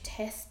them, like,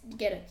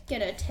 get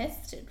her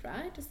tested,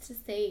 right? Just to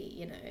see,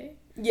 you know.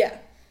 Yeah.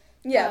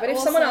 Yeah, but if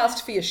someone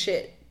asked for your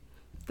shit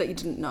that you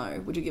didn't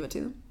know, would you give it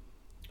to them?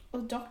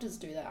 Well, doctors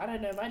do that. I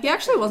don't know. He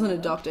actually wasn't a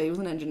doctor. He was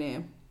an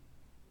engineer.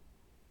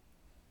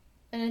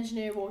 An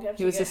engineer walked up to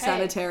you. He was a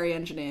sanitary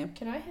engineer.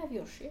 Can I have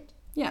your shit?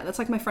 Yeah, that's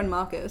like my friend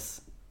Marcus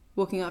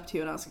walking up to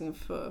you and asking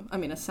for, I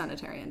mean, a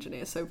sanitary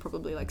engineer, so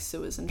probably like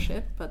sewers and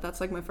shit, but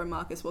that's like my friend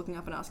Marcus walking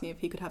up and asking if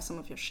he could have some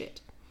of your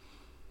shit.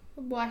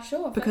 Why,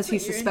 sure. Because he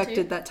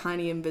suspected that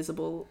tiny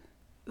invisible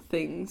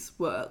things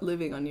were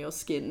living on your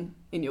skin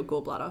in your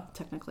gallbladder,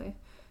 technically,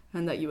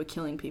 and that you were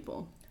killing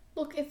people.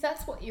 Look, if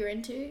that's what you're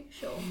into,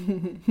 sure.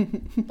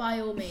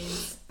 By all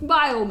means.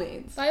 By all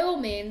means. By all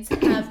means,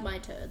 have my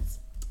turds.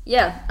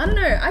 Yeah, I don't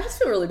know. I just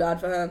feel really bad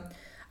for her.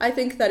 I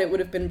think that it would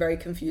have been very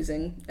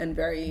confusing and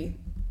very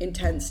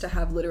intense to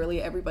have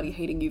literally everybody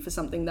hating you for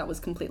something that was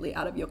completely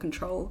out of your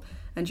control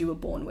and you were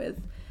born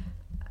with.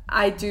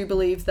 I do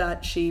believe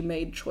that she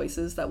made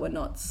choices that were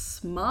not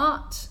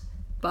smart,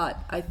 but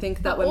I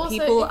think that when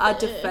people are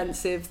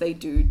defensive, they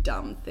do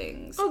dumb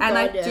things. Oh, and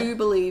God, I do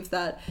believe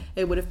that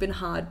it would have been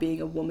hard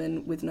being a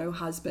woman with no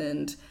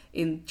husband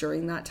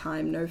during that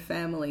time, no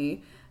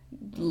family,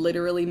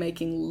 literally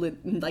making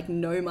like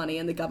no money,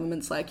 and the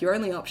government's like, your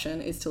only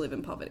option is to live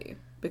in poverty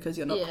because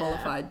you're not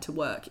qualified to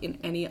work in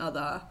any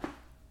other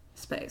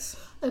space.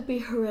 That'd be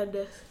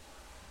horrendous.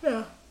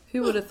 Yeah.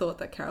 Who would have thought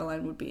that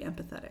Caroline would be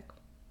empathetic?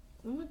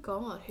 Oh my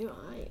god, who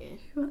are you?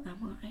 Who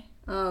am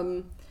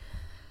I?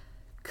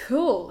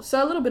 Cool.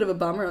 So a little bit of a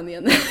bummer on the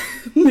end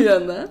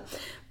there.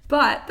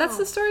 But that's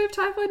the story of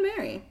Typhoid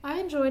Mary. I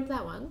enjoyed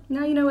that one.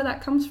 Now you know where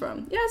that comes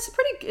from. Yeah,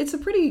 it's a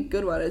pretty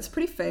good one. It's a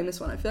pretty famous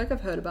one. I feel like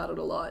I've heard about it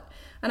a lot.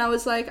 And I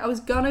was like, I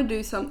was gonna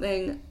do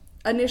something.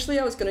 Initially,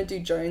 I was gonna do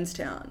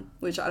Jonestown,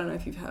 which I don't know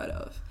if you've heard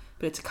of,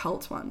 but it's a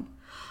cult one.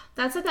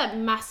 That's like that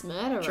mass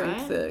murder, Drink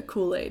right? the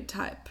Kool-Aid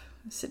type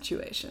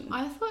situation.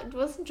 I thought,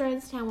 wasn't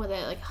Jonestown where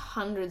there like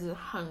hundreds and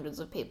hundreds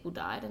of people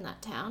died in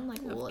that town? Like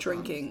all at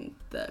drinking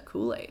the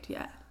Kool-Aid,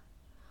 yeah.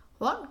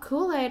 What?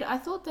 Kool-Aid? I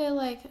thought they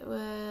like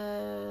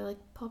were like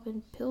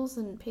popping pills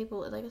and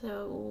people, like, they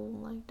were all,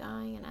 like,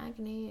 dying in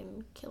agony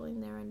and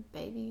killing their own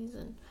babies,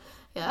 and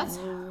yeah, that's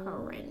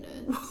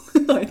horrendous.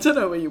 I don't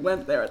know where you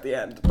went there at the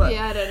end, but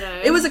yeah, I don't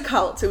know. It was a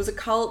cult. It was a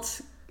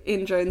cult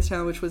in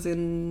Jonestown, which was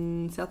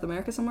in South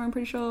America somewhere, I'm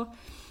pretty sure.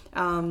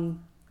 And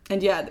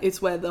yeah,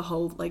 it's where the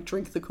whole, like,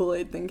 drink the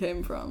Kool-Aid thing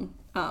came from.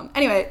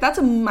 Anyway, that's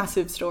a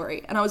massive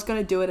story, and I was going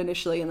to do it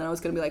initially, and then I was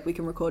going to be like, we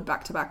can record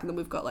back to back, and then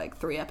we've got, like,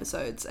 3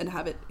 episodes and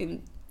have it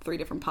in 3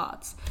 different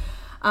parts.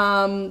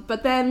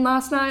 But then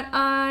last night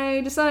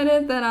I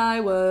decided that I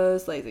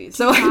was lazy,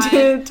 so I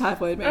did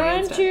Typhoid Mary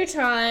instead. I'm too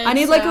tired. I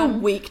need like a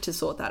week to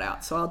sort that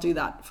out, so I'll do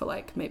that for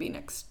like maybe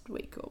next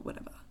week or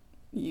whatever.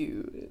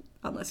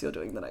 Unless you're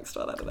doing the next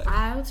one, I don't know.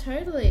 I'll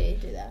totally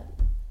do that.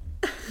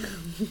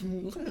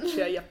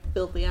 Yeah, you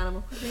filthy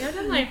animal. I think I've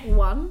done like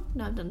 1.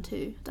 No, I've done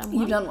 2.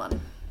 You've done 1.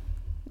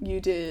 You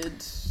did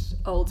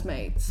Old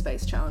Mate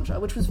Space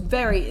Challenger, which was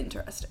very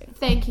interesting.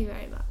 Thank you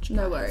very much, guys.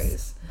 No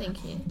worries.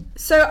 Thank you.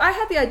 So I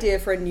had the idea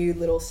for a new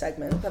little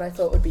segment that I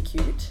thought would be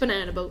cute.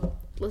 Banana boat.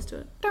 Let's do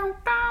it.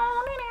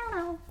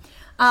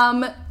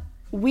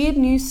 Weird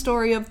news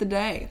story of the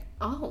day.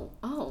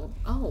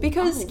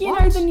 Because, you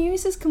know, the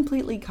news is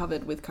completely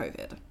covered with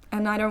COVID,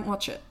 and I don't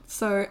watch it.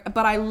 So,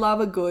 but I love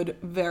a good,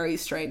 very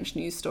strange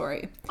news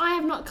story. I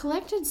have not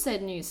collected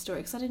said news story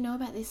because I didn't know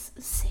about this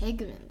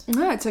segment.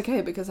 No, it's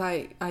okay because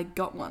I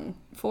got one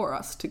for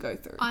us to go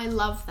through. I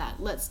love that.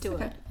 Let's do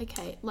it.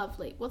 Okay,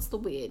 lovely. What's the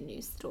weird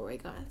news story,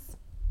 guys?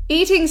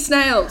 Eating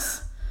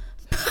snails.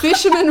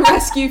 Fishermen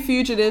rescue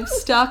fugitives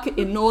stuck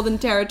in Northern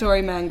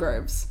Territory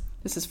mangroves.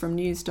 This is from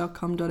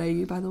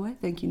news.com.au, by the way.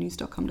 Thank you,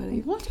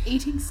 news.com.au. What?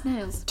 Eating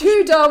snails?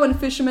 2 Darwin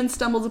fishermen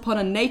stumbled upon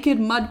a naked,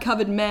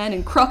 mud-covered man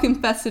in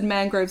croc-infested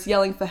mangroves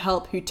yelling for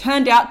help, who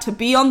turned out to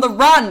be on the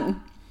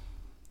run.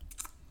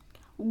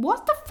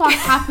 What the fuck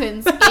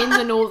happens in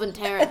the Northern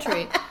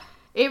Territory?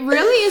 It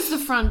really is the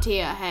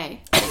frontier,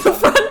 hey. The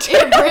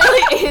frontier. It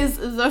really is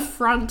the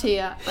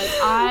frontier. Like,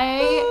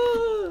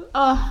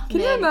 Can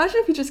you imagine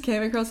if you just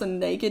came across a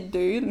naked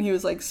dude and he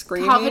was like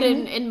screaming? Covered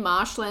in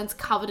marshlands,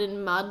 covered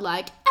in mud,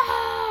 like,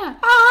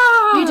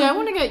 You don't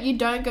want to go, you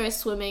don't go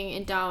swimming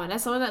in Darwin.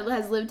 As someone that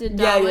has lived in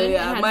Darwin and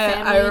had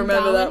family I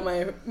remember in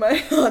Darwin, that. My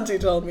auntie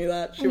told me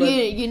that. She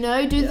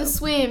went, do the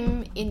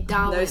swim in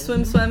Darwin. No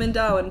swim in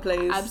Darwin,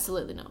 please.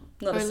 Absolutely not.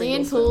 Not Only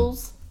in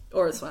pools.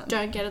 Or a swim.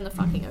 Don't get in the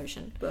fucking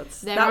ocean.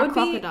 There are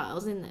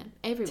crocodiles in there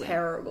everywhere.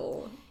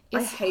 Terrible.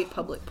 I hate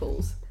public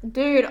pools.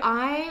 Dude,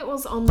 I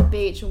was on the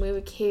beach when we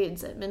were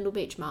kids at Mendel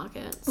Beach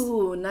Markets.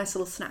 Ooh, nice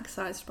little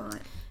snack-sized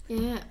bite.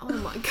 Yeah. Oh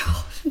my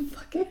god.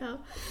 Fucking hell.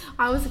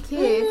 I was a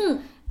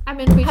kid at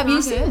Mendel Beach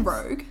Markets. Have you seen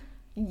Rogue?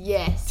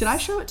 Yes. Did I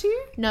show it to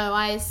you? No,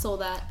 I saw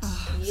that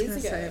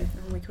years ago.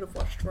 We could have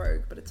watched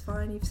Rogue, but it's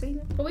fine. You've seen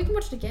it. But we can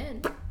watch it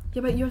again.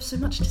 Yeah, but you have so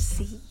much to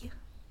see.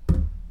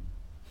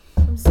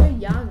 I'm so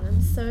young.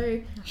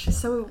 She's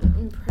so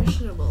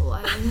impressionable.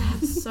 I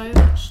have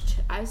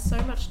so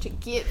much to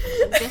give.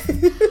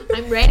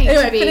 I'm ready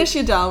anyway, to be. Finish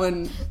your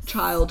Darwin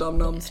child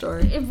nom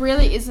story. It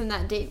really isn't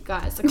that deep,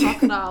 guys. The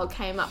crocodile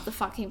came up the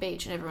fucking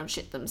beach and everyone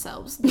shit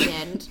themselves. The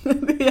end.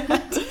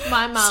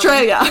 My mum.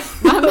 Australia.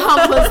 My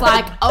mum was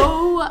like,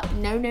 "Oh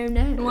no."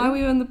 Why were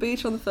you on the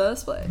beach on the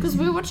first place? Because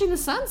we were watching the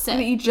sunset.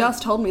 But you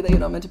just told me that you're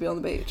not meant to be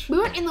on the beach. We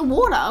weren't in the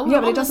water.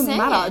 But it doesn't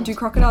matter.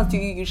 Do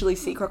you usually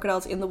see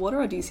crocodiles in the water,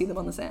 or do you see them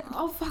on the sand?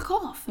 Oh, fuck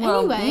off.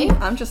 Well, anyway.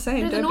 I'm just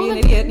saying, don't be an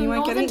idiot and you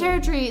won't get in. The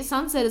Northern Territory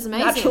sunset is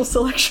amazing. Natural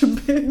selection,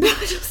 bitch.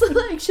 Natural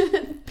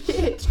selection,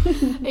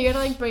 bitch. Are you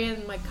gonna like bring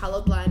in my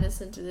colour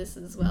blindness into this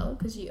as well?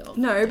 Because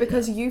No,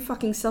 because you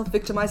fucking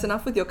self-victimize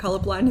enough with your colour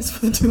blindness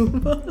for the 2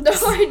 of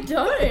us. No, I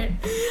don't.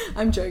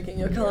 I'm joking.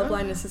 Your colour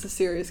blindness is a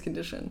serious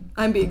condition.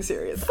 I'm being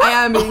serious. I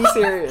am being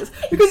serious.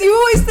 Because you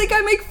always think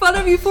I make fun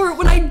of you for it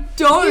when I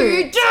don't.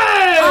 You do!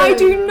 I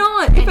do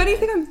not. If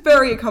anything, I'm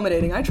very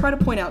accommodating. I try to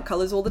point out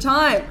colours all the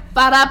time.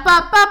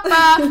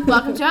 Ba-da-ba-ba-ba.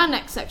 Welcome to our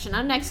next section.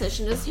 Our next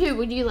section is who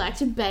would you like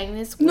to bang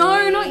this with?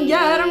 No, not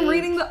yet. I'm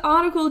reading the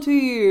article to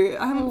you.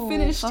 I haven't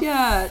finished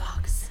yet. For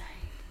fuck's sake.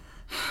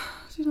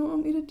 Do you not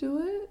want me to do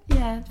it?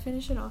 Yeah,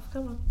 finish it off.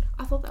 Come on.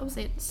 I thought that was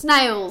it.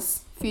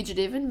 Snails.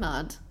 Fugitive in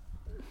mud.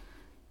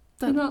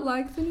 Do you not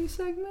like the new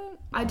segment?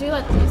 I do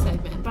like the new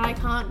segment, but I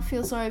can't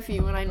feel sorry for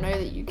you when I know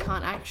that you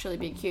can't actually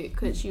be cute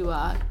because you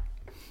are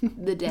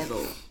the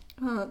devil.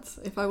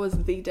 If I was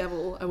the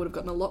devil, I would have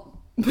gotten a lot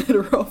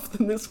better off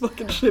than this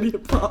fucking shitty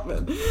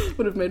apartment.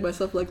 Would have made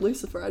myself like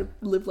Lucifer. I'd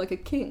live like a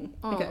king.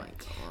 Oh my god.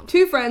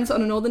 2 friends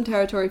on a Northern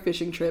Territory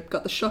fishing trip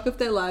got the shock of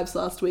their lives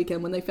last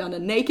weekend when they found a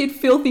naked,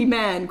 filthy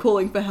man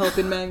calling for help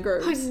in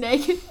mangroves.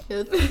 Naked,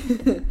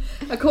 filthy.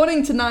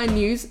 According to 9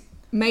 News,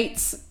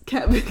 mates,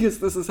 because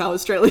this is how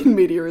Australian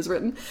media is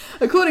written.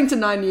 According to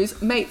 9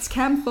 News, mates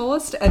Cam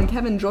Forrest and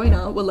Kevin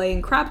Joyner were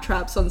laying crab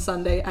traps on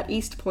Sunday at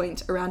East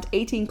Point, around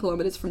 18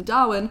 kilometres from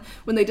Darwin,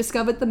 when they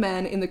discovered the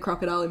man in the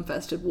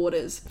crocodile-infested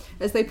waters.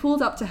 As they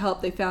pulled up to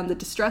help, they found the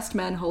distressed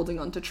man holding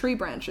onto tree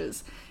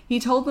branches. He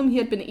told them he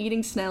had been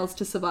eating snails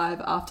to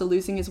survive after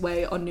losing his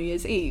way on New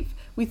Year's Eve.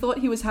 We thought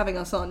he was having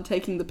us on,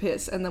 taking the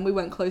piss, and then we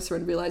went closer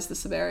and realised the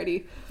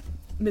severity.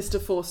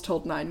 Mr. Force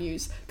told 9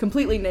 News.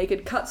 Completely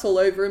naked, cuts all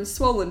over him,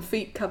 swollen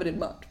feet covered in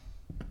mud.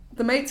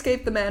 The mates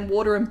gave the man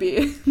water and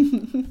beer.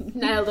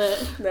 Nailed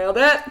it. Nailed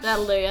it.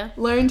 That'll do ya.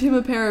 Loaned him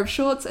a pair of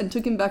shorts and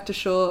took him back to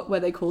shore,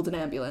 where they called an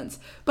ambulance.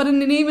 But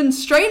in an even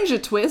stranger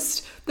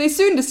twist, they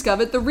soon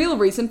discovered the real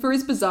reason for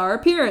his bizarre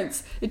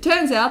appearance. It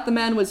turns out the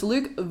man was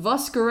Luke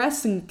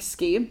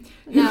Voskoresinski,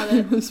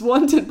 who was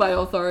wanted by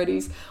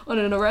authorities on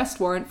an arrest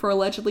warrant for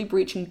allegedly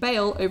breaching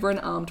bail over an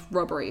armed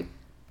robbery.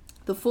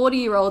 The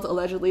 40-year-old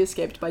allegedly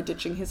escaped by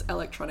ditching his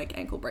electronic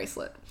ankle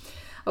bracelet.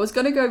 I was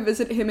going to go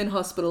visit him in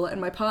hospital, and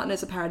my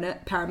partner's a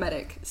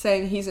paramedic,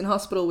 saying he's in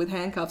hospital with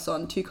handcuffs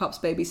on, 2 cops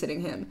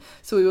babysitting him.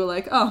 So we were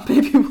like, oh,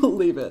 maybe we'll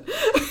leave it,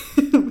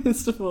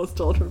 Mr. Force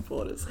told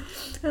reporters.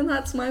 And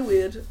that's my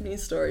weird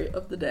news story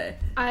of the day.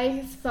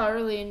 I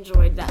thoroughly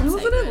enjoyed that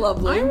Wasn't segment. it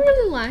lovely? I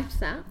really liked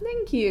that.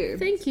 Thank you.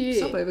 Thank you.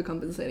 Stop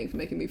overcompensating for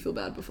making me feel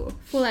bad before.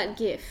 For that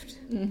gift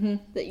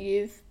that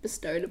you've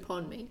bestowed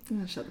upon me.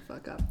 Oh, shut the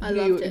fuck up. I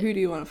loved it. Who do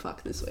you want to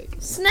fuck this week?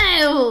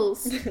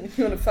 Snails!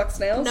 You want to fuck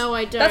snails? No,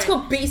 I don't. That's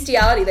called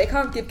bestiality. They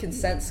can't give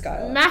consent,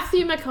 Skylar.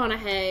 Matthew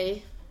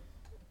McConaughey.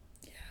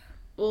 Yeah.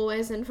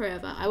 Always and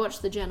forever. I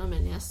watched The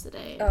Gentleman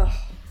yesterday. Oh.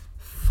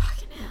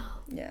 Fucking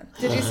hell. Yeah.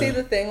 Did you see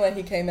the thing where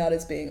he came out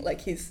as being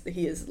like he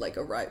is like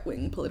a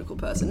right-wing political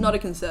person, not a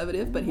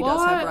conservative, but he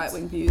does have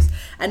right-wing views.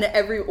 And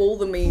all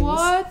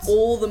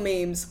the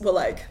memes were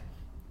like,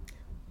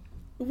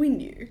 we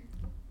knew,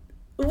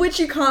 which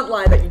you can't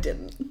lie that you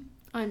didn't.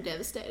 I'm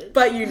devastated.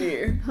 But you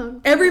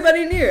knew.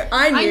 Everybody knew.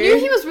 I knew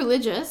he was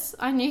religious.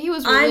 I knew he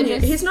was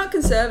religious. He's not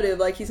conservative.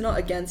 Like, he's not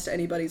against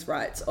anybody's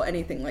rights or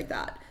anything like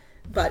that.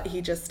 But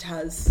he just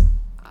has...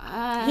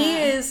 He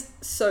is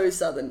so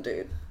Southern,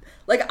 dude.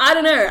 Like, I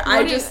don't know.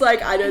 I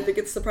don't think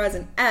it's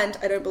surprising. And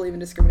I don't believe in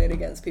discriminating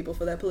against people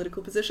for their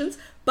political positions.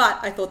 But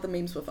I thought the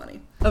memes were funny.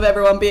 Of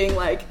everyone being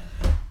like,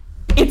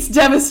 it's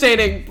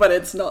devastating, but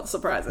it's not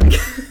surprising.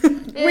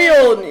 We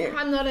all knew.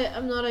 I'm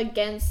not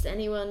against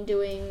anyone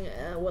doing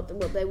what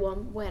they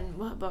want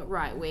but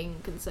right wing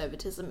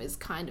conservatism is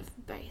kind of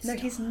based. No,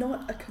 he's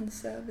not a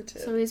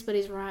conservative. So but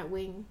he's right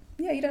wing.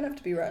 Yeah, you don't have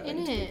to be right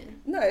wing. Innit?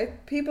 No,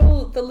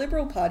 the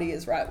Liberal Party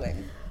is right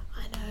wing.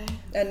 I know.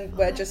 And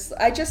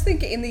I just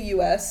think in the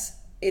US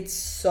it's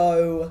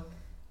so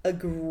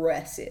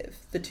aggressive,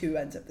 the two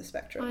ends of the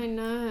spectrum. I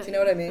know. Do you know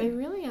what I mean? They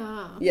really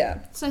are. Yeah.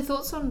 So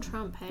ththoughts on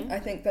Trump, hey? I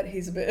think that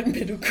he's a bit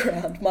middle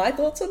ground. My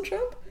thoughts on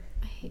Trump?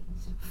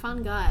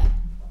 Fun guy.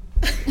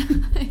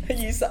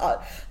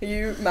 Are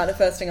you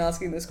manifesting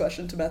asking this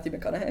question to Matthew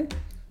McConaughey?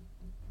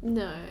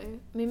 No.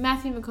 I mean,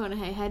 Matthew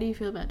McConaughey, how do you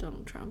feel about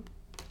Donald Trump?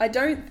 I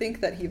don't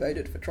think that he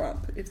voted for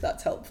Trump, if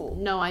that's helpful.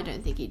 No, I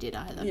don't think he did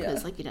either,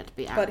 because you'd have to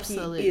be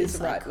absolutely but he is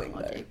right-wing,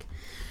 though.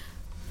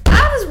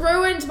 That has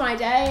ruined my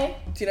day.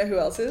 Do you know who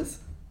else is?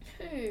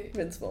 Who?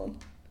 Vince Vaughn.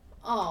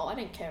 Oh, I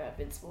didn't care about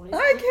Vince Vaughn.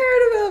 I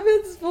cared about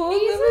Vince Vaughn.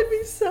 That made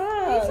me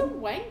sad. He's a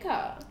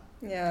wanker.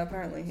 Yeah,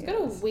 apparently He's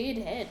got a weird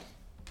head.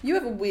 You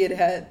have a weird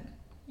head.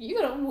 You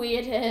got a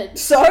weird head.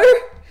 So?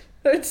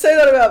 Don't say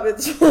that about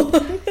Vince Vaughn.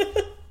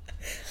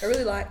 I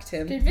really liked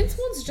him. Dude, Vince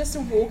Vaughn's just a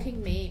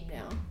walking meme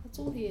now. That's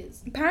all he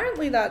is.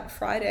 Apparently that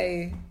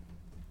Friday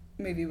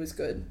movie was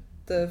good.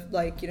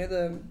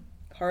 The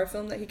horror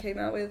film that he came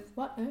out with.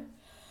 What? No?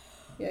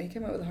 Yeah, he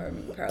came out with a horror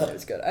movie. Apparently it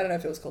was good. I don't know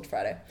if it was called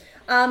Friday.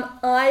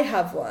 I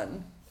have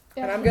one.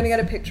 Yeah. And I'm going to get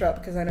a picture up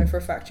because I know for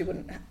a fact you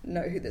wouldn't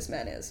know who this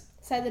man is.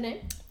 Say the name.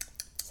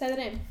 Say the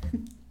name.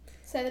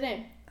 Say the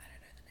name. I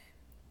don't know the name.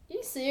 Are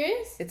you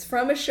serious? It's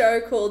from a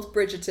show called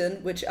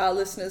Bridgerton, which our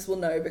listeners will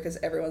know because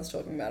everyone's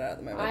talking about it at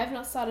the moment. I have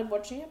not started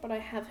watching it, but I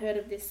have heard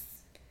of this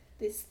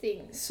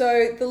thing.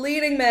 So, the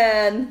leading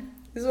man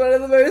is one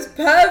of the most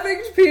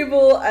perfect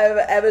people I've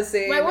ever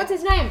seen. Wait, what's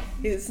his name?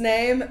 His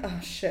name... Oh,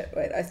 shit.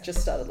 Wait, I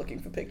just started looking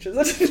for pictures.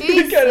 I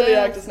didn't go to the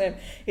actor's name.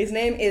 His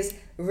name is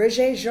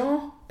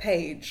Regé-Jean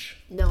Page.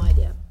 No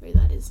idea who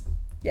that is.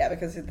 Yeah,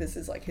 because this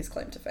is like his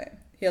claim to fame.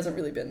 He hasn't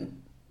really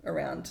been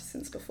around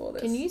since before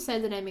this. Can you say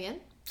the name again?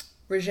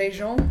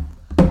 Regé-Jean.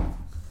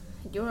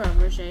 You're a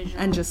Regé-Jean.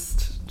 And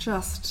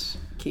just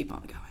keep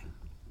on going.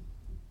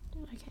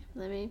 Okay,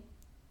 let me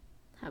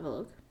have a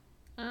look.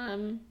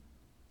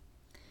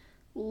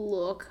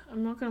 Look,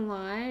 I'm not gonna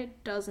lie,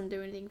 it doesn't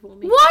do anything for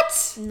me.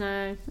 What?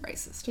 No.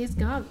 Racist. He's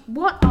gone.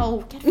 What?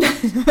 Oh, get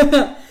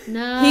fucked.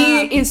 No.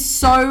 He is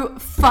so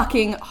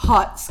fucking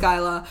hot,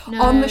 Skylar.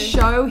 No. On the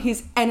show,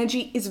 his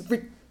energy is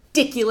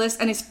ridiculous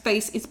and his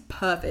face is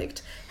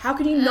perfect. How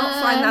can you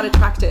not find that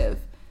attractive?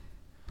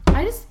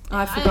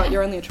 I forgot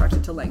you're only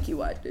attracted to lanky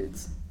white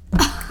dudes.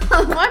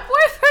 My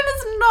boyfriend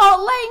is not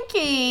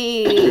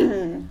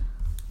lanky.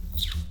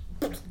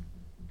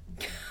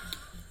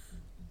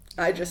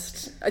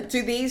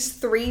 Do these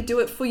 3 do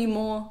it for you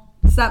more?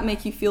 Does that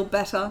make you feel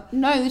better?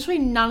 No, literally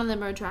none of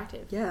them are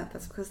attractive. Yeah,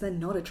 that's because they're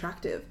not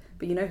attractive.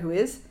 But you know who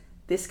is?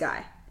 This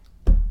guy.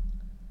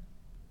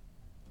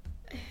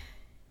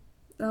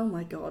 Oh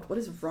my god, what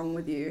is wrong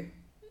with you?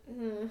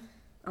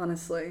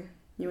 Honestly,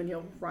 you and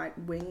your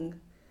right-wing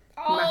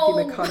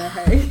Matthew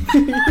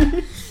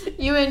McConaughey.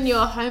 You and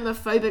your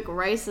homophobic,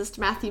 racist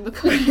Matthew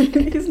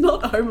McConaughey. He's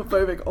not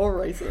homophobic or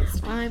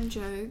racist. I'm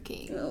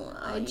joking. Oh,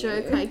 I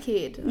joke, I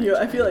kid.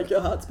 I feel like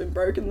your heart's been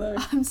broken though.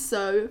 I'm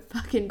so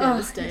fucking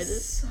devastated.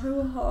 He's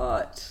so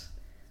hot.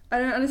 I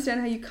don't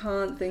understand how you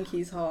can't think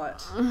he's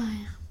hot.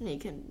 You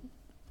can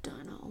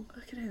don't know.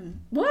 Look at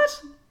him.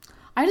 What?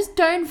 I just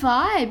don't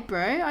vibe,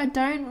 bro. I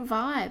don't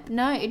vibe.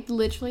 No, it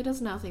literally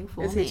does nothing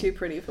for me. Is he too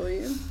pretty for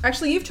you?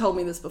 Actually, you've told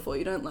me this before.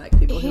 You don't like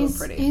people who are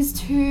pretty. He's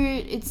too...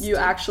 You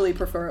actually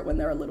prefer it when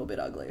they're a little bit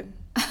ugly.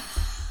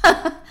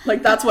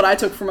 Like, that's what I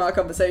took from our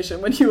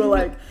conversation when you were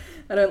like,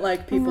 I don't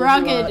like people who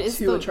are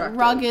too attractive.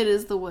 Rugged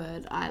is the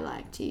word I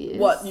like to use.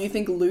 What, you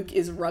think Luke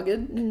is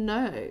rugged?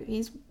 No,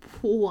 he's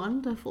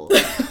wonderful.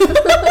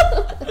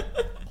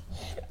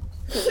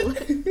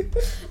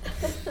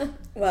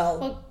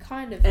 Well,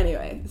 kind of.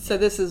 Anyway, so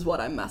this is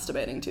what I'm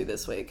masturbating to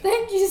this week.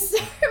 Thank you so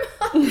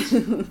much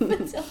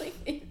for telling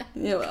me that.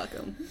 You're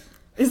welcome.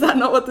 Is that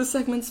not what this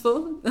segment's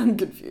for? I'm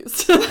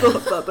confused. I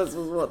thought that this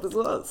was what this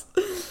was.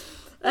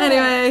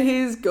 Anyway,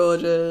 he's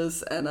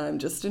gorgeous, and I'm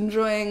just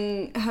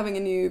enjoying having a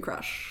new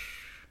crush.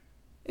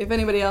 If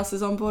anybody else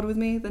is on board with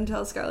me, then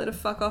tell Skylar to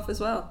fuck off as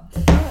well.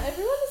 Everyone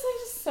is like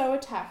just so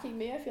attacking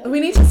me. I feel like we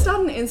need to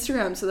start an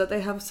Instagram so that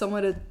they have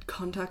somewhere to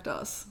contact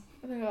us.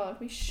 Oh my god,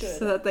 we should.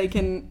 So that they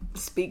can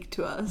speak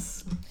to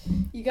us.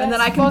 You guys and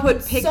then I can put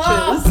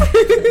pictures.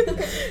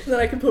 Then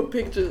I can put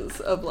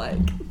pictures of like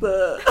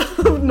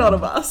the not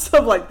of us,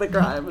 of like the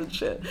crime and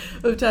shit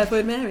of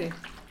Typhoid Mary.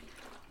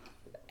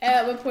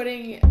 We're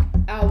putting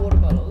our water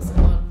bottles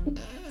on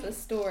the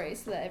story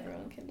so that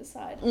everyone can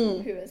decide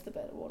who has the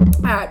better water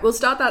bottle. Alright, we'll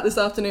start that this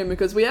afternoon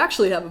because we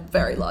actually have a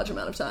very large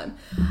amount of time.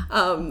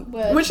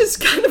 Which is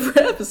kind of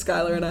rare for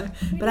Skylar and I.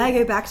 But I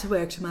go back to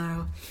work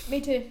tomorrow. Me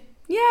too.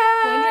 Yay!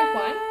 Want to drink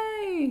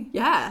wine?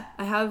 Yeah,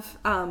 I have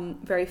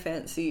very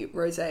fancy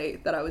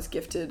rosé that I was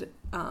gifted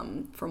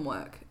from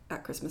work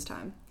at Christmas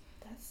time.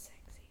 That's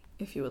sexy.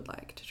 If you would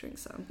like to drink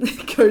some.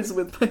 It goes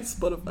with my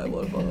Spotify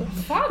water bottle.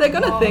 They're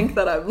gonna think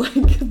that I'm like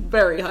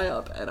very high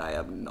up, and I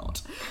am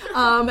not.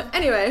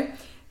 Anyway,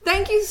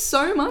 thank you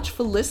so much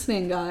for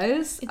listening,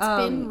 guys. It's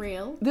been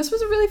real. This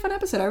was a really fun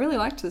episode. I really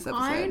liked this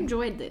episode. I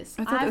enjoyed this.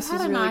 I thought I've this had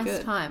was a really nice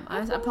good. time. I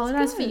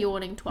apologise for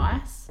yawning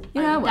twice.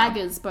 Yeah,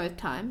 daggers both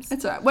times.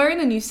 It's alright. We're in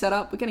a new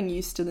setup. We're getting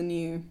used to the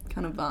new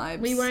kind of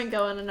vibes. We won't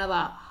go on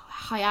another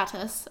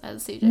hiatus,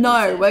 as CJ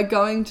No, we're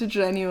going to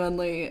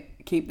genuinely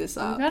keep this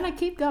up. We're going to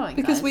keep going,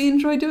 because guys. we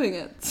enjoy doing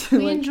it. So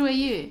we enjoy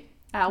you,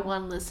 our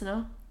one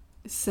listener.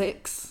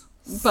 6.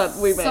 But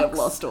we may have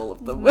lost all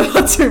of them with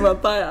our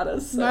 2-month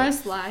hiatus. So.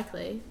 Most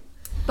likely.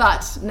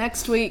 But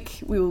next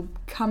week, we will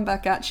come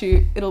back at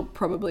you. It'll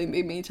probably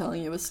be me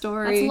telling you a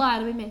story. That's a lie.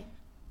 It'll be me.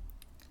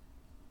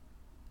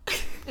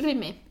 It'll be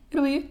me.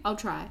 It'll be you? I'll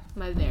try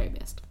my very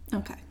best.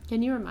 Okay.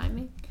 Can you remind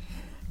me?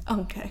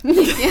 Okay.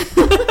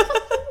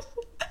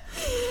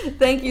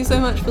 Thank you so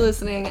much for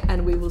listening,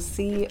 and we will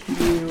see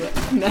you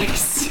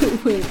next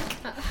week.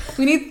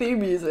 We need theme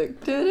music.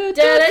 Wow,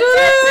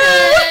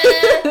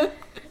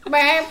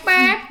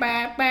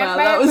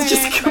 that was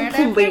just a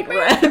complete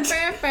rant.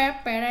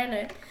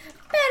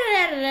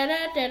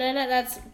 That's